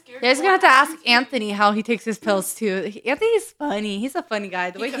why I'm scared. You guys are gonna have to ask Anthony how he takes his pills too. Anthony's funny. He's a funny guy.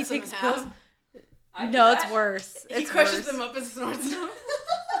 The way he cuts them takes in pills. half. No, it's worse. He It's crushes worse. them up and snorts them.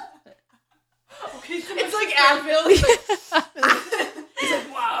 Okay, so It's like Advil. He's like,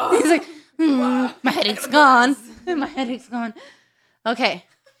 wow. He's like, my headache's gone. My headache's gone. Okay.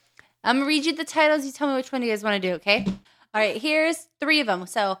 I'm going to read you the titles. You tell me which one you guys want to do, okay? All right, here's 3 of them.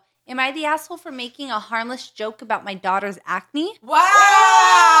 So, am I the asshole for making a harmless joke about my daughter's acne?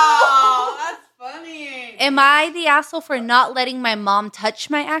 Wow. That's funny. Am I the asshole for not letting my mom touch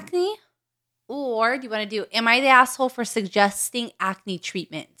my acne? Or do you want to do, am I the asshole for suggesting acne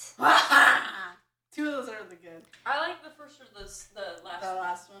treatment? 2 of those are really good. I like the first or the last. The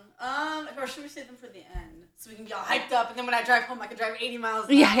last one. Or should we save them for the end? So we can be all hyped up, and then when I drive home, I can drive 80 miles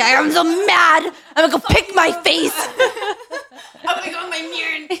an hour. Yeah, I'm so mad. I'm going to go pick my face. I'm going to go in my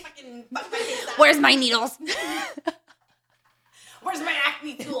mirror and fucking fuck my face out. Where's my needles? Where's my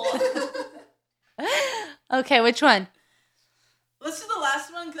acne tool? Okay, which one? Let's do the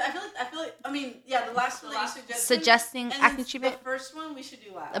last one, because the last one that you suggested. Suggesting and acne then treatment? The first one we should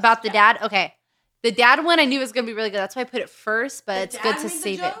do last. About the dad? Okay. The dad one I knew was going to be really good. That's why I put it first, but The it's dad good to made the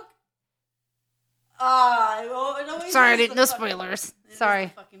save it. joke? It always Sorry, is the no fucking- spoilers. it is Sorry.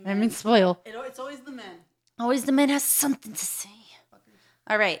 the fucking I man. mean spoil. It's always the men. Always the man has something to say.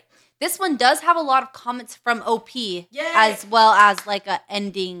 All right. This one does have a lot of comments from OP as well as like a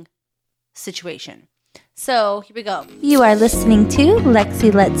ending situation. So here we go. You are listening to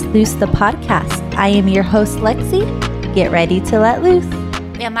Lexi Let's Loose, the podcast. I am your host, Lexi. Get ready to let loose.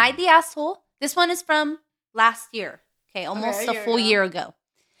 Am I the asshole? This one is from last year. Okay, almost a full year ago.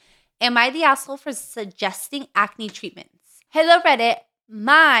 Am I the asshole for suggesting acne treatments? Hello, Reddit.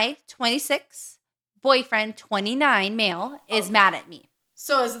 My 26 boyfriend, 29 male, is mad at me.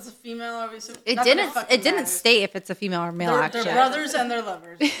 So is this a female or is It didn't state if it's a female or male, actually. They're brothers and they're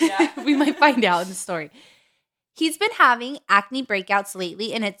lovers. Yeah. We might find out in the story. He's been having acne breakouts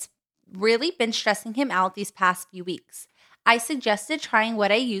lately, and it's really been stressing him out these past few weeks. I suggested trying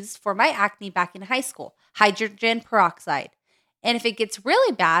what I used for my acne back in high school, hydrogen peroxide. And if it gets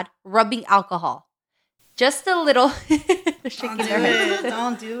really bad, rubbing alcohol. Just a little.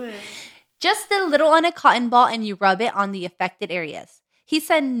 Don't do it. Just a little on a cotton ball, and you rub it on the affected areas. He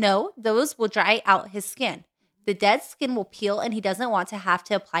said no, those will dry out his skin. The dead skin will peel, and he doesn't want to have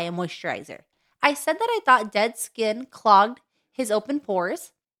to apply a moisturizer. I said that I thought dead skin clogged his open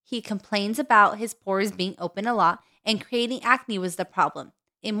pores. He complains about his pores being open a lot, and creating acne was the problem.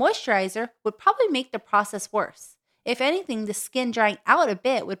 A moisturizer would probably make the process worse. If anything, the skin drying out a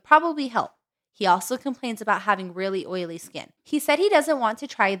bit would probably help. He also complains about having really oily skin. He said he doesn't want to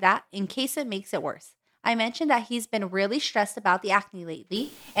try that in case it makes it worse. I mentioned that he's been really stressed about the acne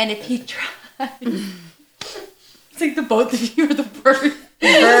lately, and if he tries... It's like the both of you are the bird.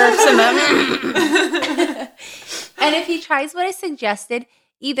 And if he tries what I suggested,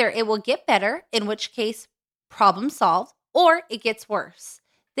 either it will get better, in which case, problem solved, or it gets worse.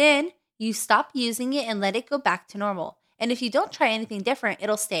 Then you stop using it and let it go back to normal. And if you don't try anything different,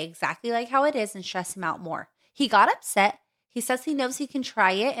 it'll stay exactly like how it is and stress him out more. He got upset. He says he knows he can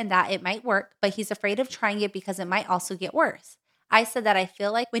try it and that it might work, but he's afraid of trying it because it might also get worse. I said that I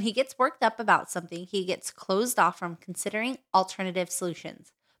feel like when he gets worked up about something, he gets closed off from considering alternative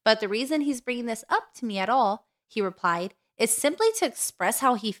solutions. But the reason he's bringing this up to me at all, he replied, is simply to express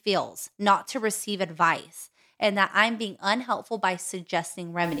how he feels, not to receive advice, and that I'm being unhelpful by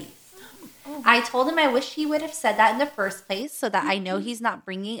suggesting remedies. I told him I wish he would have said that in the first place so that I know he's not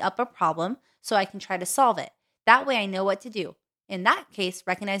bringing up a problem so I can try to solve it. That way I know what to do. In that case,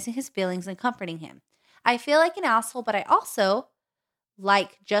 recognizing his feelings and comforting him. I feel like an asshole, but I also,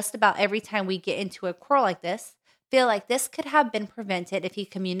 like just about every time we get into a quarrel like this, feel like this could have been prevented if he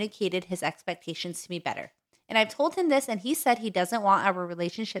communicated his expectations to me better. And I've told him this, and he said he doesn't want our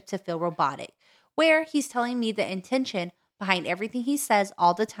relationship to feel robotic, where he's telling me the intention, behind everything he says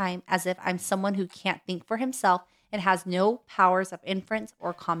all the time as if I'm someone who can't think for himself and has no powers of inference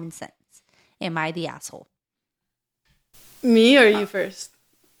or common sense. Am I the asshole? Me or you first?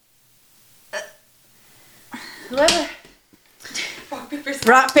 Whoever.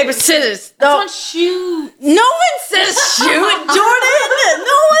 Rock, paper, scissors. That's on shoot. No one says shoot, Jordyn.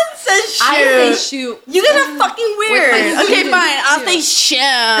 No one says shoot. I say shoot. You guys are fucking weird. Okay, fine. I'll say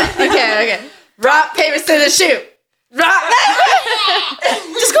shoot. Okay. Rock, paper, scissors, shoot. Rock.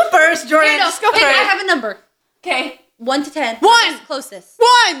 Just go first, Jordyn. Okay, no. Just go first. I have a number. Okay. 1 to 10. 1. Who's closest.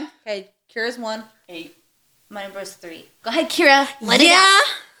 1. Okay, Kira's 1. 8. My number is 3. Go ahead, Kyra. Let it out.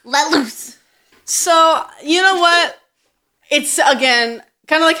 Let loose. So, you know what? It's, again,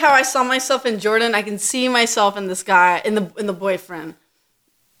 kind of like how I saw myself in Jordyn. I can see myself in this guy, in the boyfriend.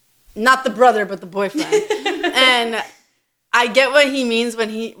 Not the brother, but the boyfriend. And I get what he means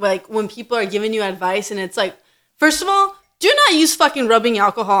when people are giving you advice and it's like, first of all, do not use fucking rubbing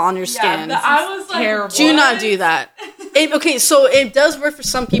alcohol on your skin. Yeah, I was like, terrible. Do not do that. Okay, so it does work for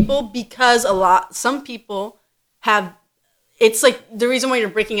some people because some people have, it's like the reason why you're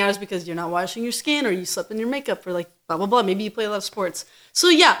breaking out is because you're not washing your skin or you slept in your makeup for like blah, blah, blah. Maybe you play a lot of sports. So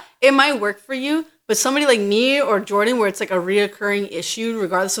yeah, it might work for you, but somebody like me or Jordyn where it's like a reoccurring issue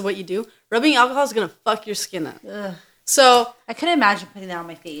regardless of what you do, rubbing alcohol is going to fuck your skin up. Ugh. So I couldn't imagine putting that on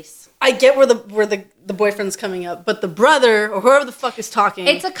my face. I get where the boyfriend's coming up, but the brother or whoever the fuck is talking.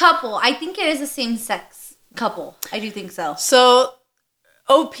 It's a couple. I think it is a same-sex couple. I do think so. So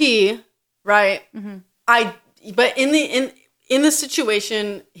OP, right? Mm-hmm. But in the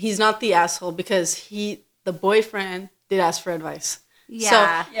situation, he's not the asshole because the boyfriend did ask for advice.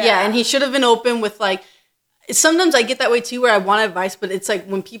 Yeah. So, yeah, and he should have been open with like, sometimes I get that way too where I want advice, but it's like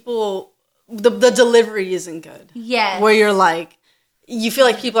when people, the delivery isn't good. Yes. Where you're like, you feel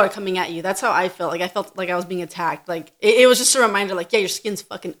like people are coming at you. That's how I felt. Like I felt like I was being attacked. Like it was just a reminder like, yeah, your skin's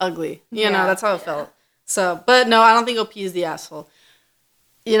fucking ugly. You know, that's how it felt. So, but no, I don't think OP is the asshole.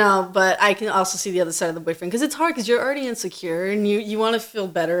 You know, but I can also see the other side of the boyfriend because it's hard because you're already insecure and you want to feel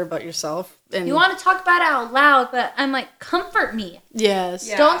better about yourself. And you want to talk about it out loud, but I'm like, comfort me. Yes.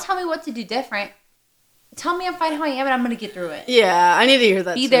 Yeah. Don't tell me what to do different. Tell me I'm fine how I am and I'm going to get through it. Yeah, I need to hear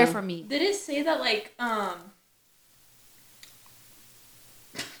that Be too. there for me. Did it say that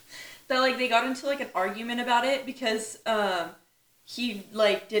that like they got into like an argument about it because he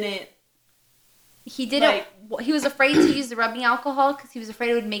like didn't. He didn't. He was afraid to use the rubbing alcohol because he was afraid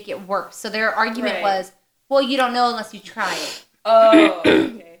it would make it worse. So their argument was, well, you don't know unless you try it. Oh,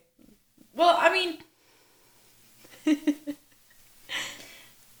 okay. Well, I mean,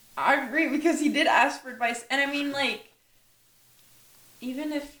 I agree because he did ask for advice. And I mean, like,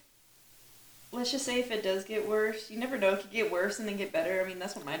 even if, let's just say if it does get worse, you never know. It could get worse and then get better. I mean,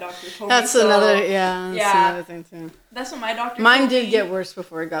 that's what my doctor told me. That's another thing too. That's what my doctor Mine told did me. get worse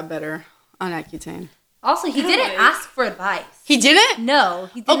before it got better on Accutane. Also, he didn't ask for advice. He didn't? No,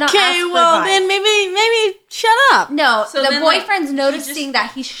 he did not ask Okay, for well, advice. then maybe shut up. No, So the then, boyfriend's like, noticing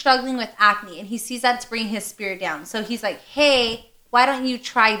that he's struggling with acne, and he sees that it's bringing his spirit down. So he's like, hey, why don't you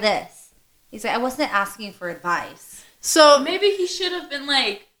try this? He's like, I wasn't asking for advice. So Maybe he should have been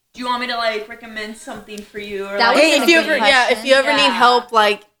like, do you want me to like recommend something for you? Or That like, was hey, a if you good ever question. if you ever need help,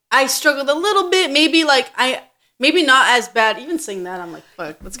 like I struggled a little bit, maybe not as bad. Even saying that, I'm like,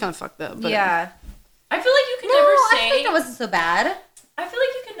 fuck, that's kind of fucked up. But Yeah. I feel like you can No, never I say. think that wasn't so bad. I feel like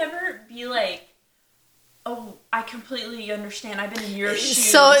you can never be like, oh, I completely understand. I've been in your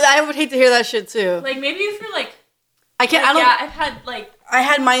shoes. So I would hate to hear that shit too. like maybe if you're like, I can't. like, I don't. yeah, I've had like. I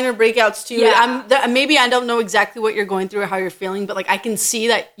had minor breakouts too. Yeah. Maybe I don't know exactly what you're going through or how you're feeling, but like I can see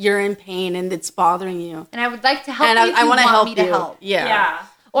that you're in pain and it's bothering you. And I would like to help And you if I you want want help me to you. help. Yeah.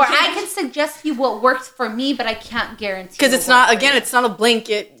 Or I can suggest you what works for me, but I can't guarantee. Because it'll it's not, work for again, you. it's not a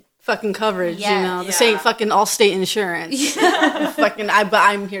blanket fucking coverage, you Yes. know? This ain't fucking Allstate insurance. But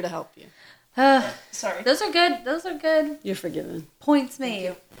I'm here to help you. Sorry. Those are good. Those are good You're forgiven. points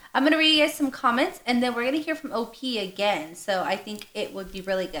made. I'm going to read you guys some comments, and then we're going to hear from OP again. So I think it would be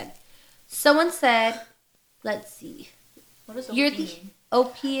really good. Someone said, let's see. What does You're OP the mean?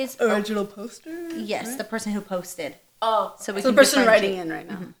 OP is Original poster? yes, right? the person who posted. Oh, So we So can the person differentiate. writing in right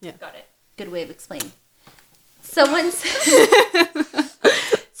now. Yeah. got it. Good way of explaining. Someone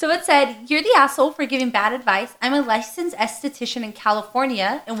said, you're the asshole for giving bad advice. I'm a licensed esthetician in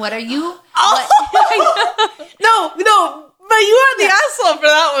California. And what are you? No, but you are the asshole for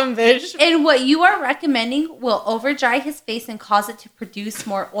that one, bitch. And what you are recommending will overdry his face and cause it to produce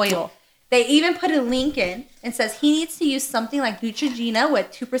more oil. They even put a link in and says he needs to use something like Neutrogena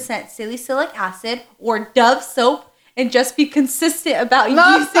with 2% salicylic acid or Dove soap and just be consistent about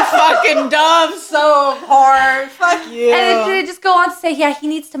Not using the fucking Dove so hard. Fuck you. And it that he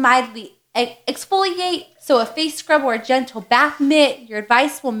needs to mildly exfoliate, so a face scrub or a gentle bath mitt, your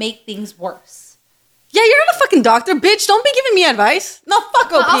advice will make things worse. Yeah, you're not a fucking doctor, bitch. Don't be giving me advice. No, fuck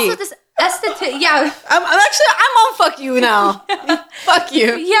OP. But also this esthetician, yeah. I'm on fuck you now. Fuck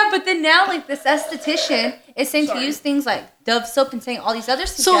you. Yeah, but then now, like, this esthetician is saying to use things like Dove soap and saying all these other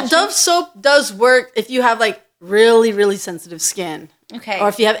suggestions. So Dove soap does work if you have, like, really, really sensitive skin. Okay. Or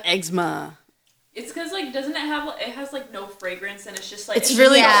if you have eczema. It's because, like, doesn't it have, it has, like, no fragrance, and it's just, like... It's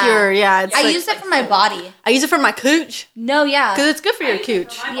really pure, yeah. It's I use it for my body. I use it for my cooch. No, yeah. Because it's good for your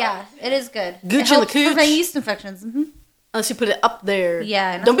cooch. Yeah, it is good. Gooch in the cooch. Prevent yeast infections. Mm-hmm. Unless you put it up there.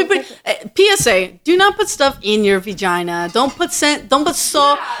 Yeah. Don't be put... PSA, do not put stuff in your vagina. Don't put scent. Don't put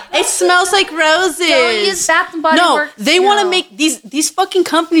soap. It smells like roses. Don't use Bath and Body Works. No, they want to make... These fucking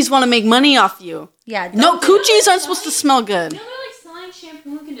companies want to make money off you. Yeah. No, coochies aren't supposed to smell good. You know they're, like, selling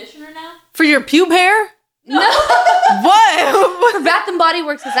shampoo and conditioner now? For your pube hair? No. What? For Bath and Body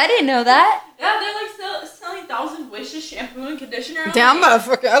Works, I didn't know that. Yeah, they're, like, selling 1,000 Wishes shampoo and conditioner. Damn, I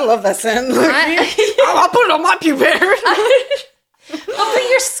love that scent. I'll put it on my pube hair. But for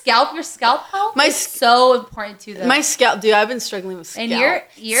your scalp health is so important too, though. My scalp, dude, I've been struggling with scalp. And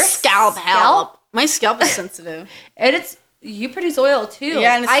your scalp help. My scalp is sensitive. And you produce oil too.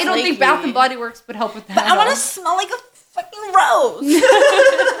 Yeah, and it's I don't think flaky. Bath and Body Works would help with that. But I want to smell like a fucking rose.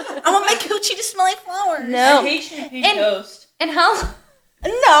 I want my coochie to smell like flowers. No. I hate champagne toast. And how? No,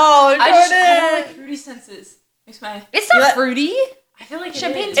 Jordyn. I don't like fruity senses. Makes my... It's not fruity. I feel like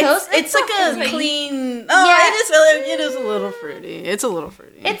champagne it toast. It's like a fruity. clean. Yeah. It is a little fruity. It's a little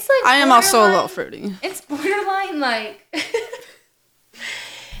fruity. It's like I am also a borderline- little fruity. It's borderline like.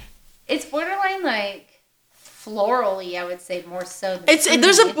 It's borderline like florally, I would say, more so. Than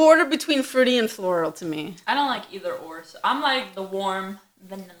There's a fruity. border between fruity and floral to me. I don't like either or. So I'm like the warm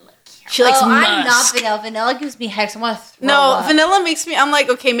vanilla. She likes I'm musk. not vanilla. Vanilla gives me hex. I want to throw No, up. vanilla makes me. I'm like,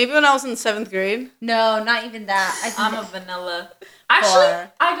 okay, maybe when I was in 7th grade. No, not even that. I think I'm a vanilla. Actually,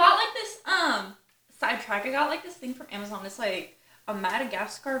 Or- I got like this sidetrack. I got like this thing from Amazon. It's like a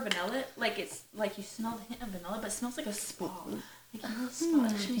Madagascar vanilla. Like it's like you smell the hint of vanilla, but it smells like a spa. Like, you know, a spa. It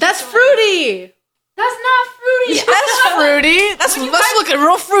smells That's so fruity. That's not fruity. That's fruity. That's looking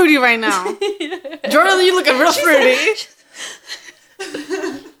real fruity right now. Jordyn, you looking real fruity.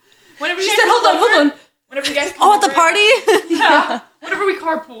 Whenever She you said, guys hold on. Whenever you guys come Oh, at the over- party? Yeah. Whenever we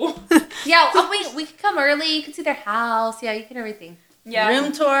carpool. Yeah, we could come early. You could see their house. Yeah, you can everything. Yeah.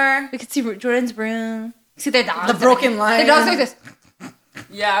 Room tour. We could see Jordan's room. See their dogs. The broken line. Their dogs like this.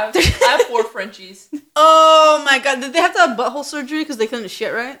 Yeah. I have 4 Frenchies. Oh my god. Did they have to have butthole surgery because they couldn't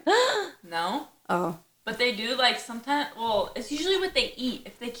shit right? No. Oh. But they do like sometimes. Well, it's usually what they eat.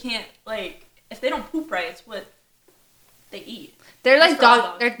 If they can't if they don't poop right, it's what they eat. They're like That's for all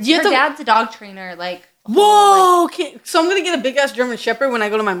dog. dogs. Their You have to- dad's a dog trainer. Like Whoa! Okay. So I'm gonna get a big ass German Shepherd when I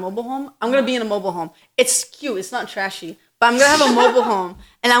go to my mobile home. I'm gonna be in a mobile home. It's cute. It's not trashy. But I'm gonna have a mobile home,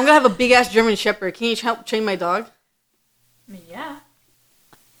 and I'm gonna have a big ass German Shepherd. Can you help train my dog? I mean, yeah.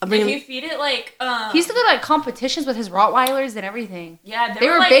 I'll bring If him. you feed it like he used to go to like competitions with his Rottweilers and everything. yeah, They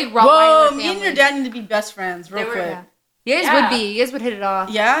were like, big Whoa! Rottweiler Me family. and your dad need to be best friends, real They were- quick. Yeah. You guys Yeah. would be. You guys would hit it off.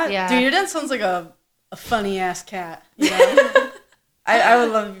 Yeah? Yeah. Dude, your dad sounds like a funny ass cat. You know? I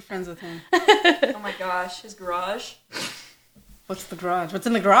would love to be friends with him. Oh my gosh, his garage. What's the garage? What's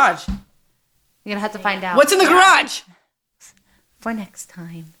in the garage? You're gonna have to find out. What's in the garage? for next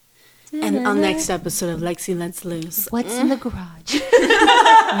time? And on next episode of Lexi Lets Loose. What's in the garage?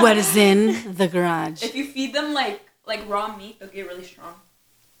 What is in the garage? If you feed them like raw meat, they'll get really strong.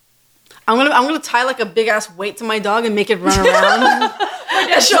 I'm gonna tie like a big ass weight to my dog and make it run around.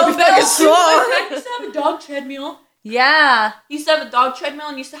 That show me fucking strong. I used to have a dog treadmill. Yeah. He used to have a dog treadmill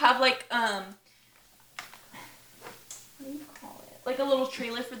and used to have like what do you call it? Like a little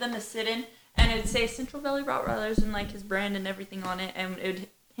trailer for them to sit in, and it'd say Central Valley Rottweilers and like his brand and everything on it, and it would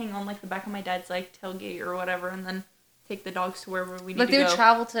hang on like the back of my dad's like tailgate or whatever, and then take the dogs to wherever we need Like to they go. would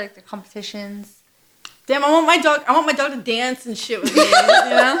travel to like the competitions. Damn, I want my dog to dance and shit with me. You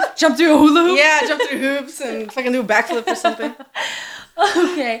know? Jump through a hula hoop? Yeah, jump through hoops and fucking do a backflip or something.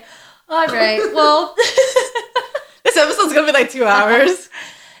 Okay. All right. Well, This episode's gonna be like 2 hours.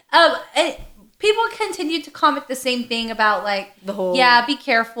 People continue to comment the same thing about like, The whole yeah, be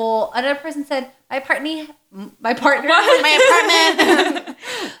careful. Another person said, my partner, my apartment.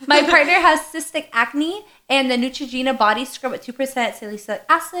 my partner has cystic acne, and the Neutrogena body scrub at 2% salicylic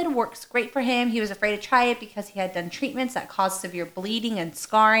acid works great for him. He was afraid to try it because he had done treatments that caused severe bleeding and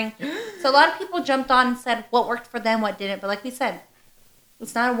scarring. So a lot of people jumped on and said what worked for them, what didn't. But like we said,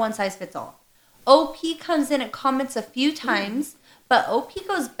 it's not a one size fits all. OP comes in and comments a few times, but OP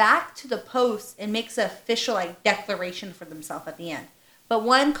goes back to the post and makes an official like declaration for themselves at the end. But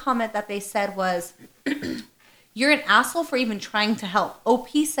one comment that they said was, "You're an asshole for even trying to help."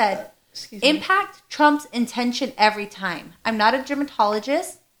 OP said, "Impact trumps intention every time. I'm not a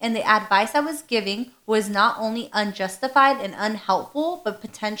dermatologist, and the advice I was giving was not only unjustified and unhelpful, but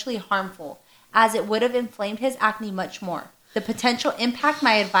potentially harmful, as it would have inflamed his acne much more. The potential impact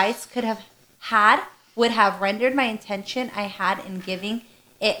my advice could have had would have rendered my intention I had in giving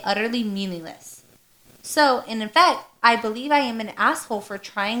it utterly meaningless. So, in effect, I believe I am an asshole for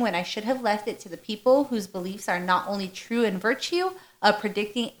trying when I should have left it to the people whose beliefs are not only true in virtue of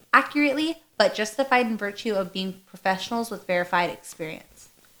predicting accurately, but justified in virtue of being professionals with verified experience."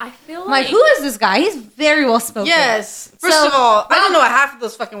 I feel I'm like, who is this guy? He's very well spoken. Yes. First of all, I don't know what half of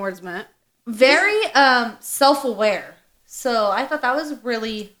those fucking words meant. Very self-aware. So I thought that was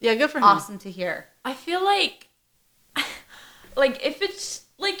really good for him. awesome to hear. I feel like if it's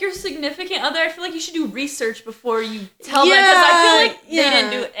like your significant other, I feel like you should do research before you tell them, because I feel like they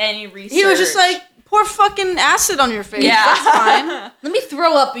didn't do any research. He was just like, pour fucking acid on your face. Yeah. That's fine. Let me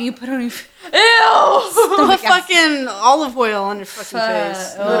throw up and you put on your face. Ew! Put fucking olive oil on your fucking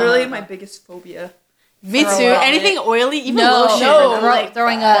face. Literally my biggest phobia. Me Throw too. up. Anything oily, even No, lotion. no. I'm like,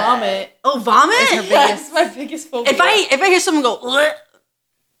 Throwing up. Vomit. oh, vomit? It's her biggest. That's my biggest phobia. If I hear someone go, "Bleh,"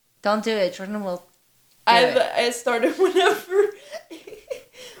 Don't do it. Jordyn will do it. I started whenever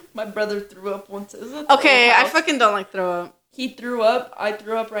my brother threw up once. It was at the okay, old I house. fucking don't like throw up. He threw up. I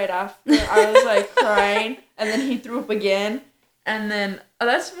threw up right after. I was like crying, and then he threw up again, and then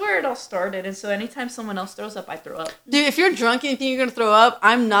that's where it all started. And so anytime someone else throws up, I throw up. Dude, if you're drunk and you think you're gonna throw up,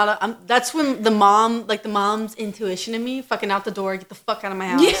 that's when the mom's intuition in me, fucking out the door, get the fuck out of my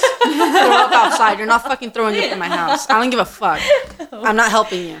house. Throw up outside. You're not fucking throwing up in my house. I don't give a fuck. I'm not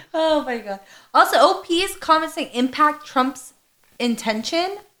helping you. Oh my god. Also, OP's comment saying impact trumps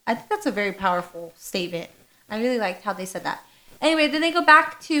intention. I think that's a very powerful statement. I really liked how they said that. Anyway, then they go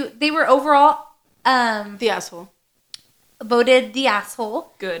back to, they were overall The asshole. voted the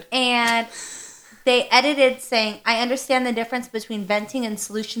asshole. Good. And they edited saying, "I understand the difference between venting and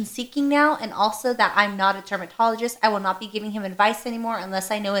solution seeking now, and also that I'm not a dermatologist. I will not be giving him advice anymore unless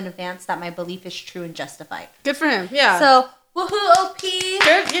I know in advance that my belief is true and justified." Good for him. Yeah. So, woohoo, OP.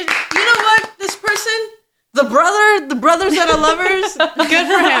 You know what? This person, the brothers that are lovers, good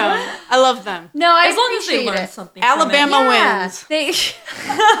for him. I love them. No, I As long as they appreciate learn it. something. from Alabama it. Yeah, wins. they.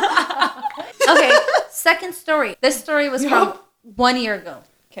 Okay, second story. This story was from 1 year ago.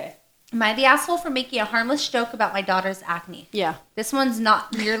 Okay. Am I the asshole for making a harmless joke about my daughter's acne? Yeah. This one's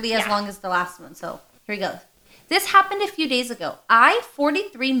not nearly as long as the last one, so here we go. This happened a few days ago. I,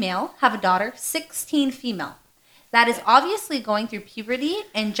 43 male, have a daughter, 16 female. That is obviously going through puberty,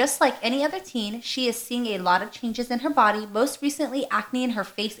 and just like any other teen, she is seeing a lot of changes in her body, most recently acne in her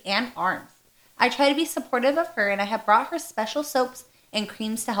face and arms. I try to be supportive of her, and I have brought her special soaps and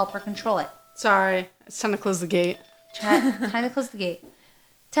creams to help her control it. Sorry. It's time to close the gate. Time to close the gate.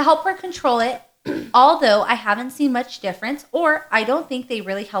 To help her control it, although I haven't seen much difference, or I don't think they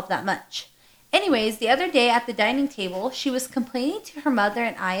really help that much. Anyways, the other day at the dining table, she was complaining to her mother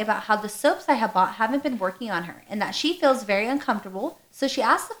and I about how the soaps I have bought haven't been working on her and that she feels very uncomfortable, so she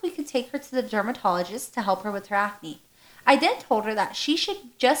asked if we could take her to the dermatologist to help her with her acne. I then told her that she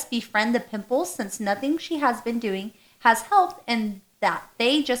should just befriend the pimples since nothing she has been doing has helped and that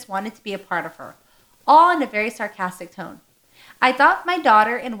they just wanted to be a part of her, all in a very sarcastic tone. I thought my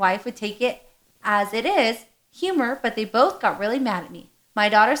daughter and wife would take it as it is, humor, but they both got really mad at me. My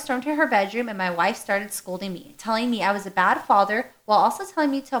daughter stormed to her bedroom and my wife started scolding me, telling me I was a bad father while also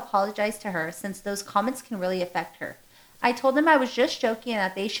telling me to apologize to her since those comments can really affect her. I told them I was just joking and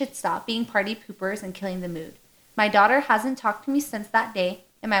that they should stop being party poopers and killing the mood. My daughter hasn't talked to me since that day,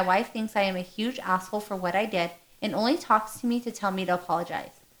 and my wife thinks I am a huge asshole for what I did and only talks to me to tell me to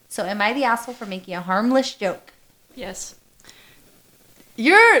apologize. So am I the asshole for making a harmless joke? Yes.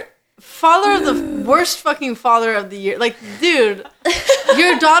 You're father of the worst fucking father of the year. Like, dude,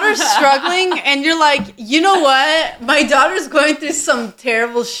 your daughter's struggling and you're like, you know what? My daughter's going through some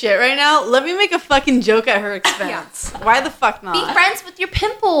terrible shit right now. Let me make a fucking joke at her expense. Why the fuck not? Be friends with your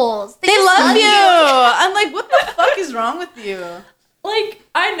pimples. They love you. I'm like, what the fuck is wrong with you? Like,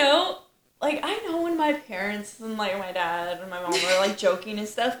 I know when my parents and, like, my dad and my mom were, like, joking and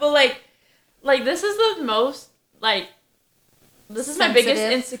stuff, but, like, this is the most, like, this is my biggest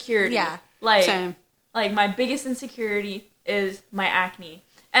Sensitive. insecurity. Yeah. Like, Same. like, my biggest insecurity is my acne.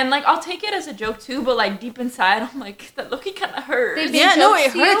 And, like, I'll take it as a joke, too, but, like, deep inside, I'm like, that looking kind of hurts. They Yeah, no, jokes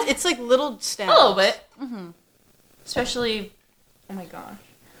it to you? hurts. It's like little stabs. A little bit. Mm-hmm. Especially, oh my gosh.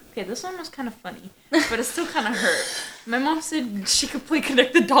 Okay, this one was kind of funny, but it still kind of hurt. My mom said she could play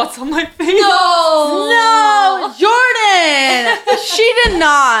connect the dots on my face. No, Jordyn. She did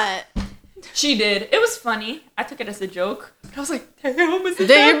not. She did. It was funny. I took it as a joke. But I was like, damn, is it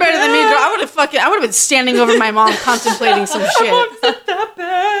You're better than me, girl. I would have been standing over my mom contemplating some shit. Is it that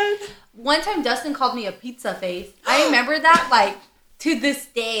bad? One time Dustin called me a pizza face. I remember that, like, to this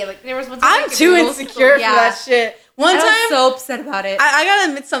day. Like, there was one time I'm too insecure for that shit. One time, I was so upset about it. I gotta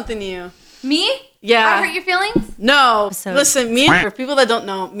admit something to you. Me? Yeah. I hurt your feelings? No. So- Listen, for people that don't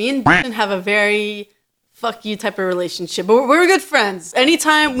know, me and Dustin have a very fuck you type of relationship. But we're good friends.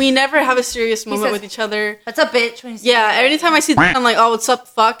 Anytime, we never have a serious moment with each other. That's a bitch when you say Yeah, anytime I see Dustin, I'm like, oh, what's up,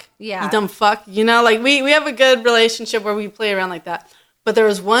 fuck? Yeah. You dumb fuck. You know, like, we have a good relationship where we play around like that. But there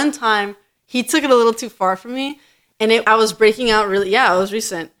was one time, he took it a little too far from me. And I was breaking out really, it was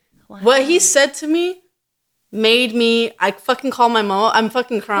recent. Wow. What he said to me made me, I fucking called my mom. I'm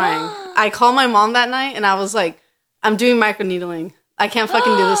fucking crying. I called my mom that night and I was like, I'm doing microneedling. I can't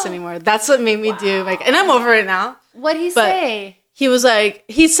fucking do this anymore. That's what made me do. Like, and I'm over it now. What'd he say? He was like,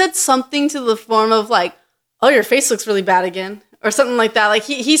 he said something to the form of like, oh, your face looks really bad again. Or something like that. Like,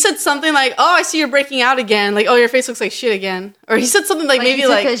 he said something like, oh, I see you're breaking out again. Like, oh, your face looks like shit again. Or he said something like maybe he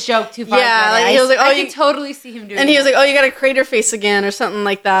took like his joke too far. Yeah, like, he was like, oh, I can totally see him doing and he was like, oh, you got a crater face again or something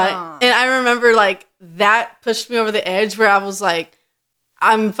like that. Aww. And I remember like that pushed me over the edge where I was like,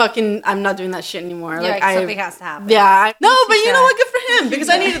 I'm not doing that shit anymore. Yeah, like something has to happen. Yeah. No, but you know what? Good for him because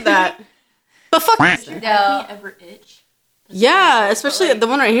I needed that. But fuck. Does your acne ever itch? Yeah, especially the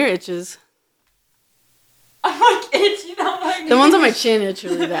one right here itches. I'm like itchy. The ones on my chin itch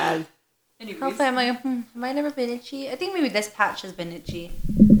really bad. Hopefully I'm like, have I never been itchy? I think maybe this patch has been itchy.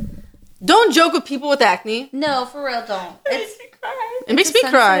 Don't joke with people with acne. No, for real, don't. It makes me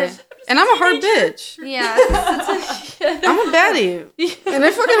cry. And I'm a hard bitch. Yeah. I'm a baddie. And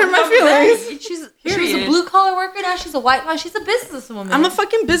it fucking hurt my feelings. She was a blue collar worker, now she's a white one. She's a businesswoman. I'm a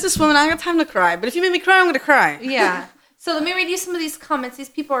fucking businesswoman. I don't got time to cry. But if you make me cry, I'm going to cry. Yeah. So let me read you some of these comments. These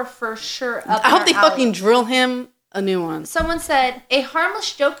people are for sure up. I hope they fucking drill him a new one. Someone said, a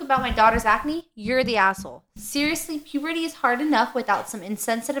harmless joke about my daughter's acne? You're the asshole. Seriously, puberty is hard enough without some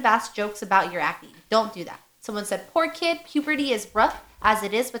insensitive ass jokes about your acne. Don't do that. Someone said, poor kid, puberty is rough as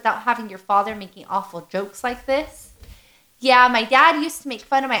it is without having your father making awful jokes like this. Yeah, my dad used to make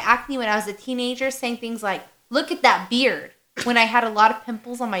fun of my acne when I was a teenager, saying things like, look at that beard, when I had a lot of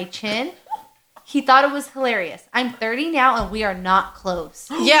pimples on my chin. He thought it was hilarious. I'm 30 now and we are not close.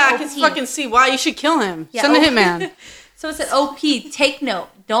 Yeah, I can fucking see why. You should kill him. Yeah, send a hitman. So it said, OP, take note.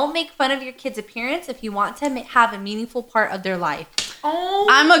 Don't make fun of your kid's appearance if you want to have a meaningful part of their life. Oh.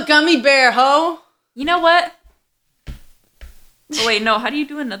 I'm a gummy bear, ho. You know what? Oh, wait, no. How do you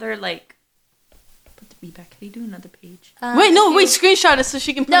do another, like... Put the B back. How do you do another page? Wait, screenshot it so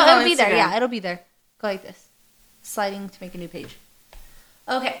she can put it on it'll be Instagram. there. Yeah, it'll be there. Go like this. Sliding to make a new page.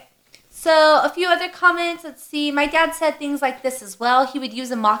 Okay. So, a few other comments. Let's see. My dad said things like this as well. He would use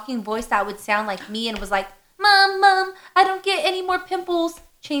a mocking voice that would sound like me and was like, Mom, I don't get any more pimples.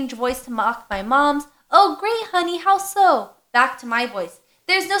 Change voice to mock my mom's. Oh, great, honey. How so? Back to my voice.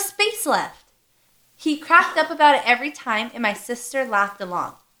 There's no space left. He cracked up about it every time, and my sister laughed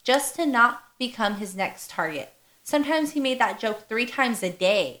along, just to not become his next target. Sometimes he made that joke 3 times a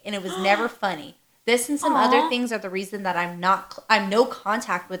day, and it was never funny. This and some other things are the reason that I'm no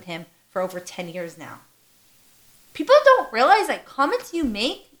contact with him for over 10 years now. People don't realize that comments you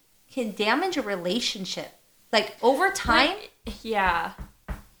make can damage a relationship. Like, over time. Yeah.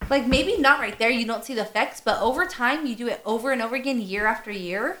 Like, maybe not right there. You don't see the effects. But over time, you do it over and over again, year after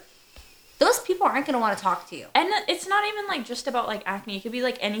year. Those people aren't going to want to talk to you. And it's not even, like, just about, like, acne. It could be,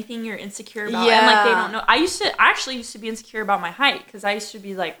 like, anything you're insecure about. Yeah. And, like, they don't know. I actually used to be insecure about my height. Because I used to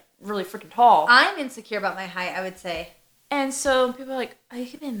be, like, really freaking tall. I'm insecure about my height, I would say. And so people are like, oh, you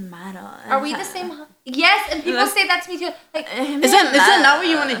could be mad on. Are we the same? Yes, and people say that to me too. Like, is that not what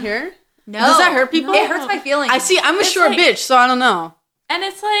you want to hear? No. Does that hurt people? No. It hurts my feelings. I see. I'm a short bitch, so I don't know. And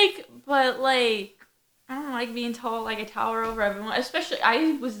it's like, but like, I don't like being tall. Like I tower over everyone. Especially,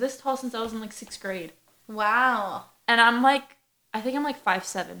 I was this tall since I was in like 6th grade. Wow. And I'm like, I think I'm like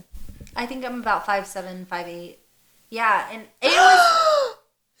 5'7". I think I'm about 5'7", 5'8". Yeah, and it was.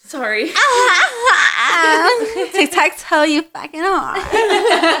 Sorry. Tic-tac-toe, you fucking are.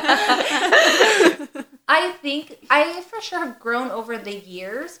 I think I for sure have grown over the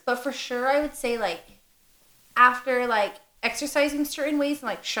years, but for sure I would say like after like exercising certain ways and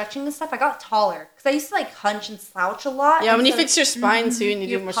like stretching and stuff, I got taller because I used to like hunch and slouch a lot. Yeah, when you so, fix your spine too and you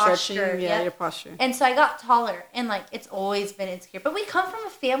do more posture, stretching, yeah, your posture. And so I got taller and like it's always been insecure. But we come from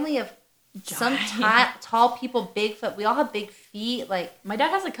a family of some tall people, Bigfoot. We all have big feet. Like my dad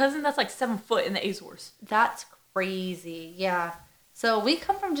has a cousin that's like 7 foot in the Azores. That's crazy. Yeah. So we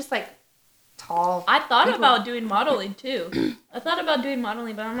come from just like tall. I thought about doing modeling too. But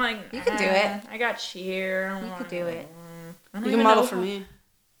I'm like, you could do it. I got cheer. You could do it. You can model for me.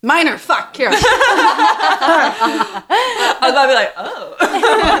 Minor, fuck, Kyra. I was about to be like,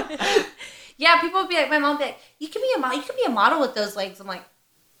 oh. Yeah, people would be like, my mom would be like, you can be a model with those legs. I'm like,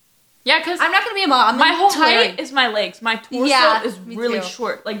 yeah, because I'm not gonna be a model. My whole height is my legs. My torso is really too.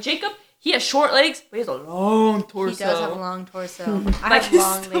 short. Like Jacob, he has short legs, but he has a long torso. He does have a long torso. I have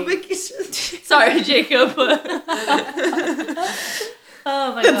long legs. Sorry, Jacob. Oh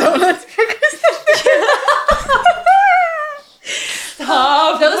my god. Donuts for Christmas.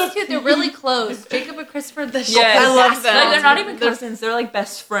 Stop. Those two, they're really close. Jacob and Christopher, I love them. Like, they're not even cousins. They're like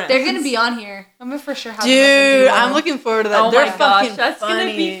best friends. They're gonna be on here. I'm gonna for sure have Dude, I'm looking forward to that. Oh they're my fucking gosh, that's funny.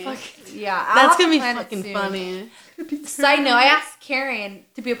 gonna be fucking. Yeah, That's gonna be fucking funny. Side note, I asked Karen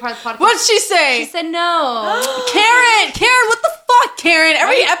to be a part of the podcast. What'd she say? She said no. Karen, what the fuck, Karen?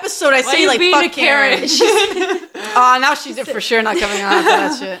 Every episode I say like fuck Karen. Oh, now she's for sure not coming on after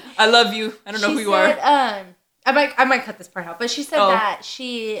that shit. I love you. I don't know who you are. I might cut this part out, but she said that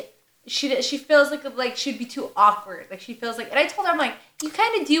she feels like she'd be too awkward. Like she feels like, and I told her, I'm like, you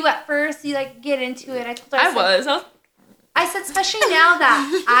kind of do at first. You like get into it. I told her I said, especially now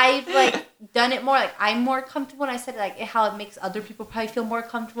that I've like done it more, like I'm more comfortable. And I said like how it makes other people probably feel more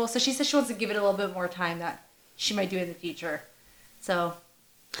comfortable. So she said she wants to give it a little bit more time that she might do it in the future. So,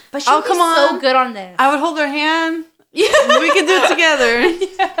 but she'll be so good on this. I would hold her hand. Yeah, we could do it together.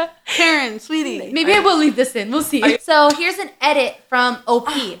 Yeah. Karen, sweetie. Maybe I will leave this in. We'll see. So here's an edit from OP.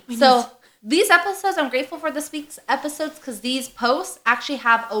 So these episodes, I'm grateful for this week's episodes because these posts actually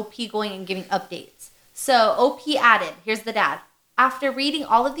have OP going and giving updates. So OP added, here's the dad. After reading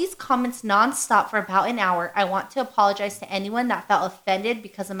all of these comments nonstop for about an hour, I want to apologize to anyone that felt offended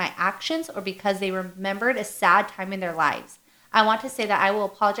because of my actions or because they remembered a sad time in their lives. I want to say that I will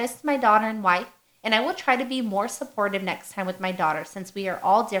apologize to my daughter and wife, and I will try to be more supportive next time with my daughter since we are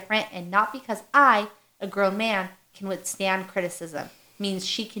all different and not because I, a grown man, can withstand criticism, means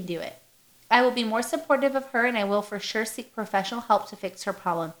she can do it. I will be more supportive of her and I will for sure seek professional help to fix her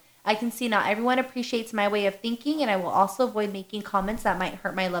problem. I can see not everyone appreciates my way of thinking and I will also avoid making comments that might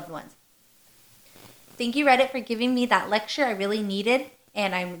hurt my loved ones. Thank you, Reddit, for giving me that lecture I really needed,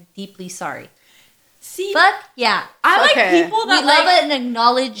 and I'm deeply sorry. See, fuck yeah. I like people that we love an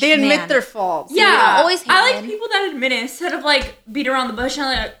acknowledged they admit man. their faults. Yeah, always hate I like men. people that admit it instead of like beat around the bush and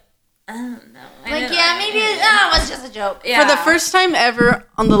like, I don't know. Like, yeah, maybe it was just a joke. Yeah. For the first time ever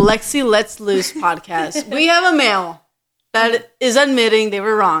on the Lexi Let's Loose podcast, we have a male that is admitting they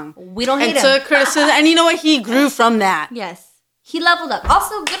were wrong. We don't hate him. And took criticism, and you know what? He grew from that. Yes. He leveled up.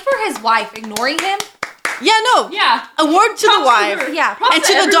 Also, good for his wife ignoring him. Yeah, no. Yeah. Award to the wife. Yeah. And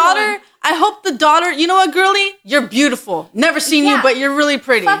to the daughter, I hope the daughter, you know what, girlie? You're beautiful. Never seen you, but you're really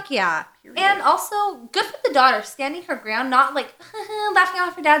pretty. Fuck yeah. And also, good for the daughter, standing her ground, not like laughing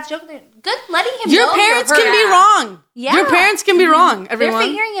off her dad's joke. Good letting him know. Your parents can be wrong. Yeah. Your parents can be wrong, everyone. They're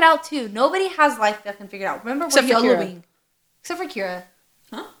figuring it out too. Nobody has life that can figure it out. Remember, we're YOLOing. Except for Kyra.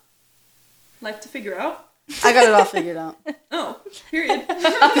 Huh? Life to figure out? I got it all figured out. Oh, period.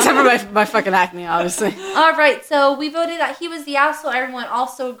 Except for my fucking acne, obviously. All right, so we voted that he was the asshole. Everyone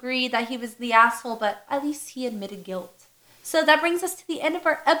also agreed that he was the asshole, but at least he admitted guilt. So that brings us to the end of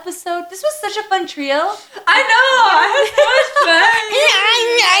our episode. This was such a fun trio. I know! I had so much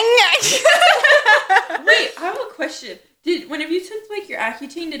fun! Wait, I have a question. Whenever you took like your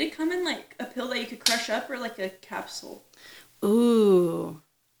Accutane, did it come in like a pill that you could crush up or like a capsule? Ooh.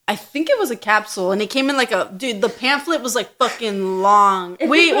 I think it was a capsule, and it came in like the pamphlet was like fucking long.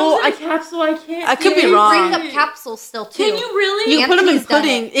 A capsule, I can't. I could be wrong. Break up capsules still too. Can you really? You can put them in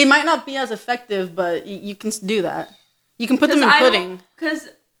pudding. It might not be as effective, but you can do that. You can put them in pudding. Because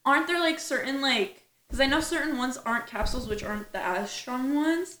aren't there like certain because I know certain ones aren't capsules, which aren't the as strong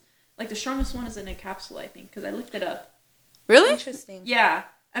ones. Like the strongest one is in a capsule, I think, because I looked it up. Really? Interesting. Yeah.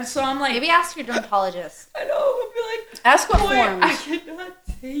 And so I'm like, maybe ask your dermatologist. I know. I'll be like, ask what forms. I cannot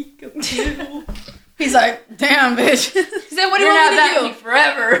take a pill. He's like, damn, bitch. He said, what do you want me to do?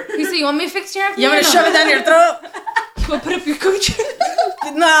 Forever. He said, you want me to fix your acne? You want me to shove it down your throat? You want to put up your cooch?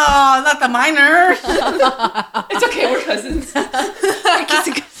 No, not the minor. It's okay, we're cousins.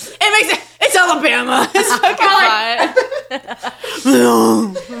 It's Alabama. It's fucking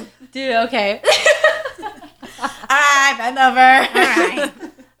fine. Dude, okay. Alright, bend over. Alright.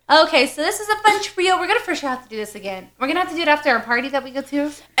 Okay, so this is a fun trio. We're gonna for sure have to do this again. We're gonna have to do it after our party that we go to.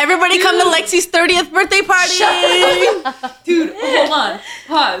 Everybody come to Lexi's 30th birthday party. Dude, hold on.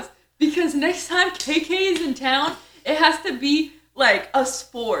 Pause. because next time KK is in town, it has to be like a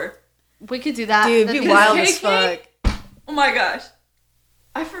spore. We could do that. Dude, be wild as fuck. Oh my gosh.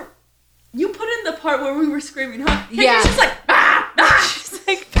 You put in the part where we were screaming, huh? Yeah. KK's just like, She's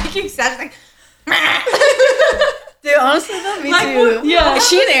like picking sad. She's like, Dude, honestly though, me Like, too. yeah. Is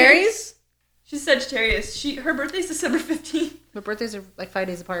she an Aries? She's Sagittarius. Her birthday's December 15th. my birthdays are like 5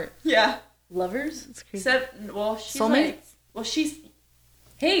 days apart. Yeah. Lovers? That's crazy. She's Soulmates?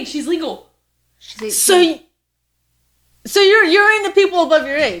 she's legal. She's So you're into people above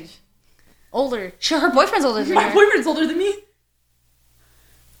your age? older. Sure, her boyfriend's older than My her. boyfriend's older than me.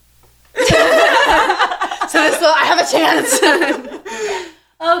 So I have a chance.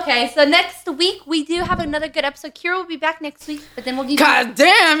 Okay, so next week we do have another good episode. Kira will be back next week, but then we'll give God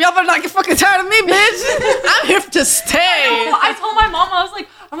damn, y'all better not get fucking tired of me, bitch. I'm here to stay. I told my mom, I was like,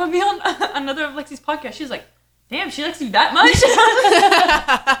 I'm gonna be on another of Lexi's podcast. She was like, damn, she likes you that much?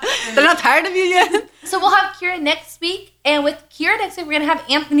 They're not tired of you yet? So we'll have Kira next week, and with Kira next week, we're gonna have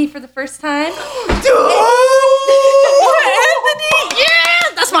Anthony for the first time. Dude, Anthony,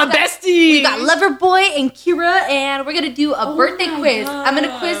 yeah, that's my bestie. We got Loverboy and Kira, and we're gonna do a birthday my quiz. I'm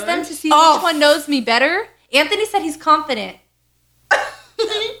gonna quiz them to see Oh. which one knows me better. Anthony said he's confident. He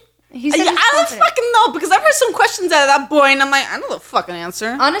said Yeah, he's I don't confident. fucking know because I've heard some questions out of that boy, and I'm like, I know the fucking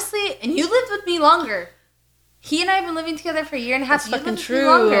answer. Honestly, and you lived with me longer. He and I have been living together for a year and a half. That's You fucking lived with me true.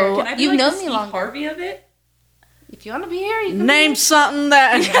 longer. Can I be You've like known the me Steve longer. Harvey of it? If you want to be here, you can Name be something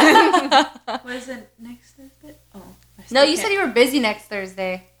that. What is it, next Thursday? Oh. I here. still No, you can't. said you were busy next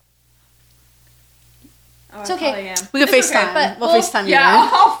Thursday. Oh, It's I okay. probably am. We can It's okay, FaceTime. but We'll we'll- FaceTime you. Yeah,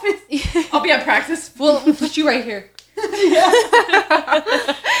 man. I'll be at practice. We'll put you right here.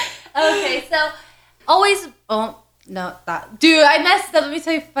 Okay, so always. Oh no, that dude, I messed up. Let me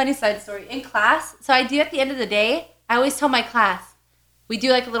tell you a funny side story. In class, so I do at the end of the day. I always tell my class, we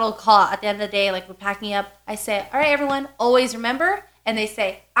do like a little call at the end of the day, like we're packing up. I say, all right, everyone, always remember, and they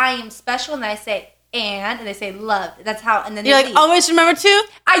say, I am special, and I say, and they say, loved. That's how, and then You're they like, leave. always remember to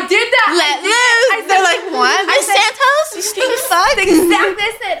I did that. let I did that. loose. They're like, what? Miss Santos? You stinky fuck. Exactly.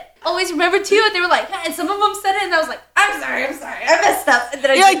 I said, always remember too. And they were like, and some of them said it, and I was like, I'm sorry, I messed up. And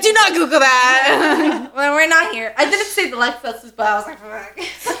then You're like, do not Google that. well, we're not here. I didn't say the Lexus, but I was like,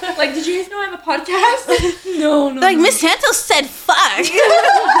 fuck. Like, did you guys know I have a podcast? No. Like, Miss Santos said fuck.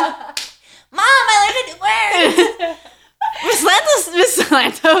 Mom, I learned a new word. Miss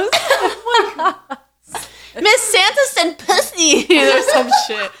Santos. Miss Santos said pussy or some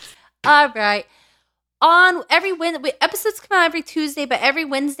shit. All right. On every Wednesday, episodes come out every Tuesday, but every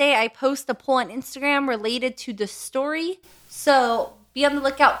Wednesday I post a poll on Instagram related to the story. So be on the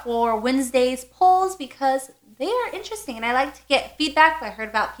lookout for Wednesday's polls because they are interesting and I like to get feedback. I heard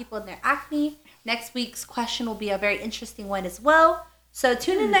about people in their acne. Next week's question will be a very interesting one as well. So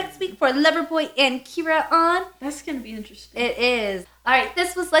tune in next week for Loverboy and Kyra on. That's going to be interesting. It is. All right,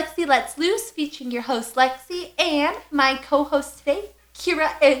 this was Lexi Let's Loose featuring your host Lexi and my co-host today,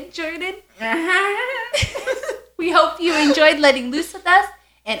 Kyra and Jordyn. We hope you enjoyed letting loose with us,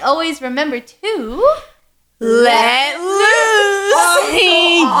 and always remember to Let loose.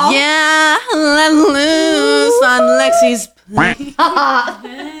 Yeah, let loose on Lexi's plate.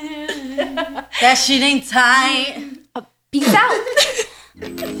 That shit ain't tight. peace out.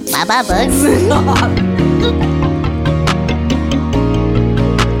 Bye bye, bugs.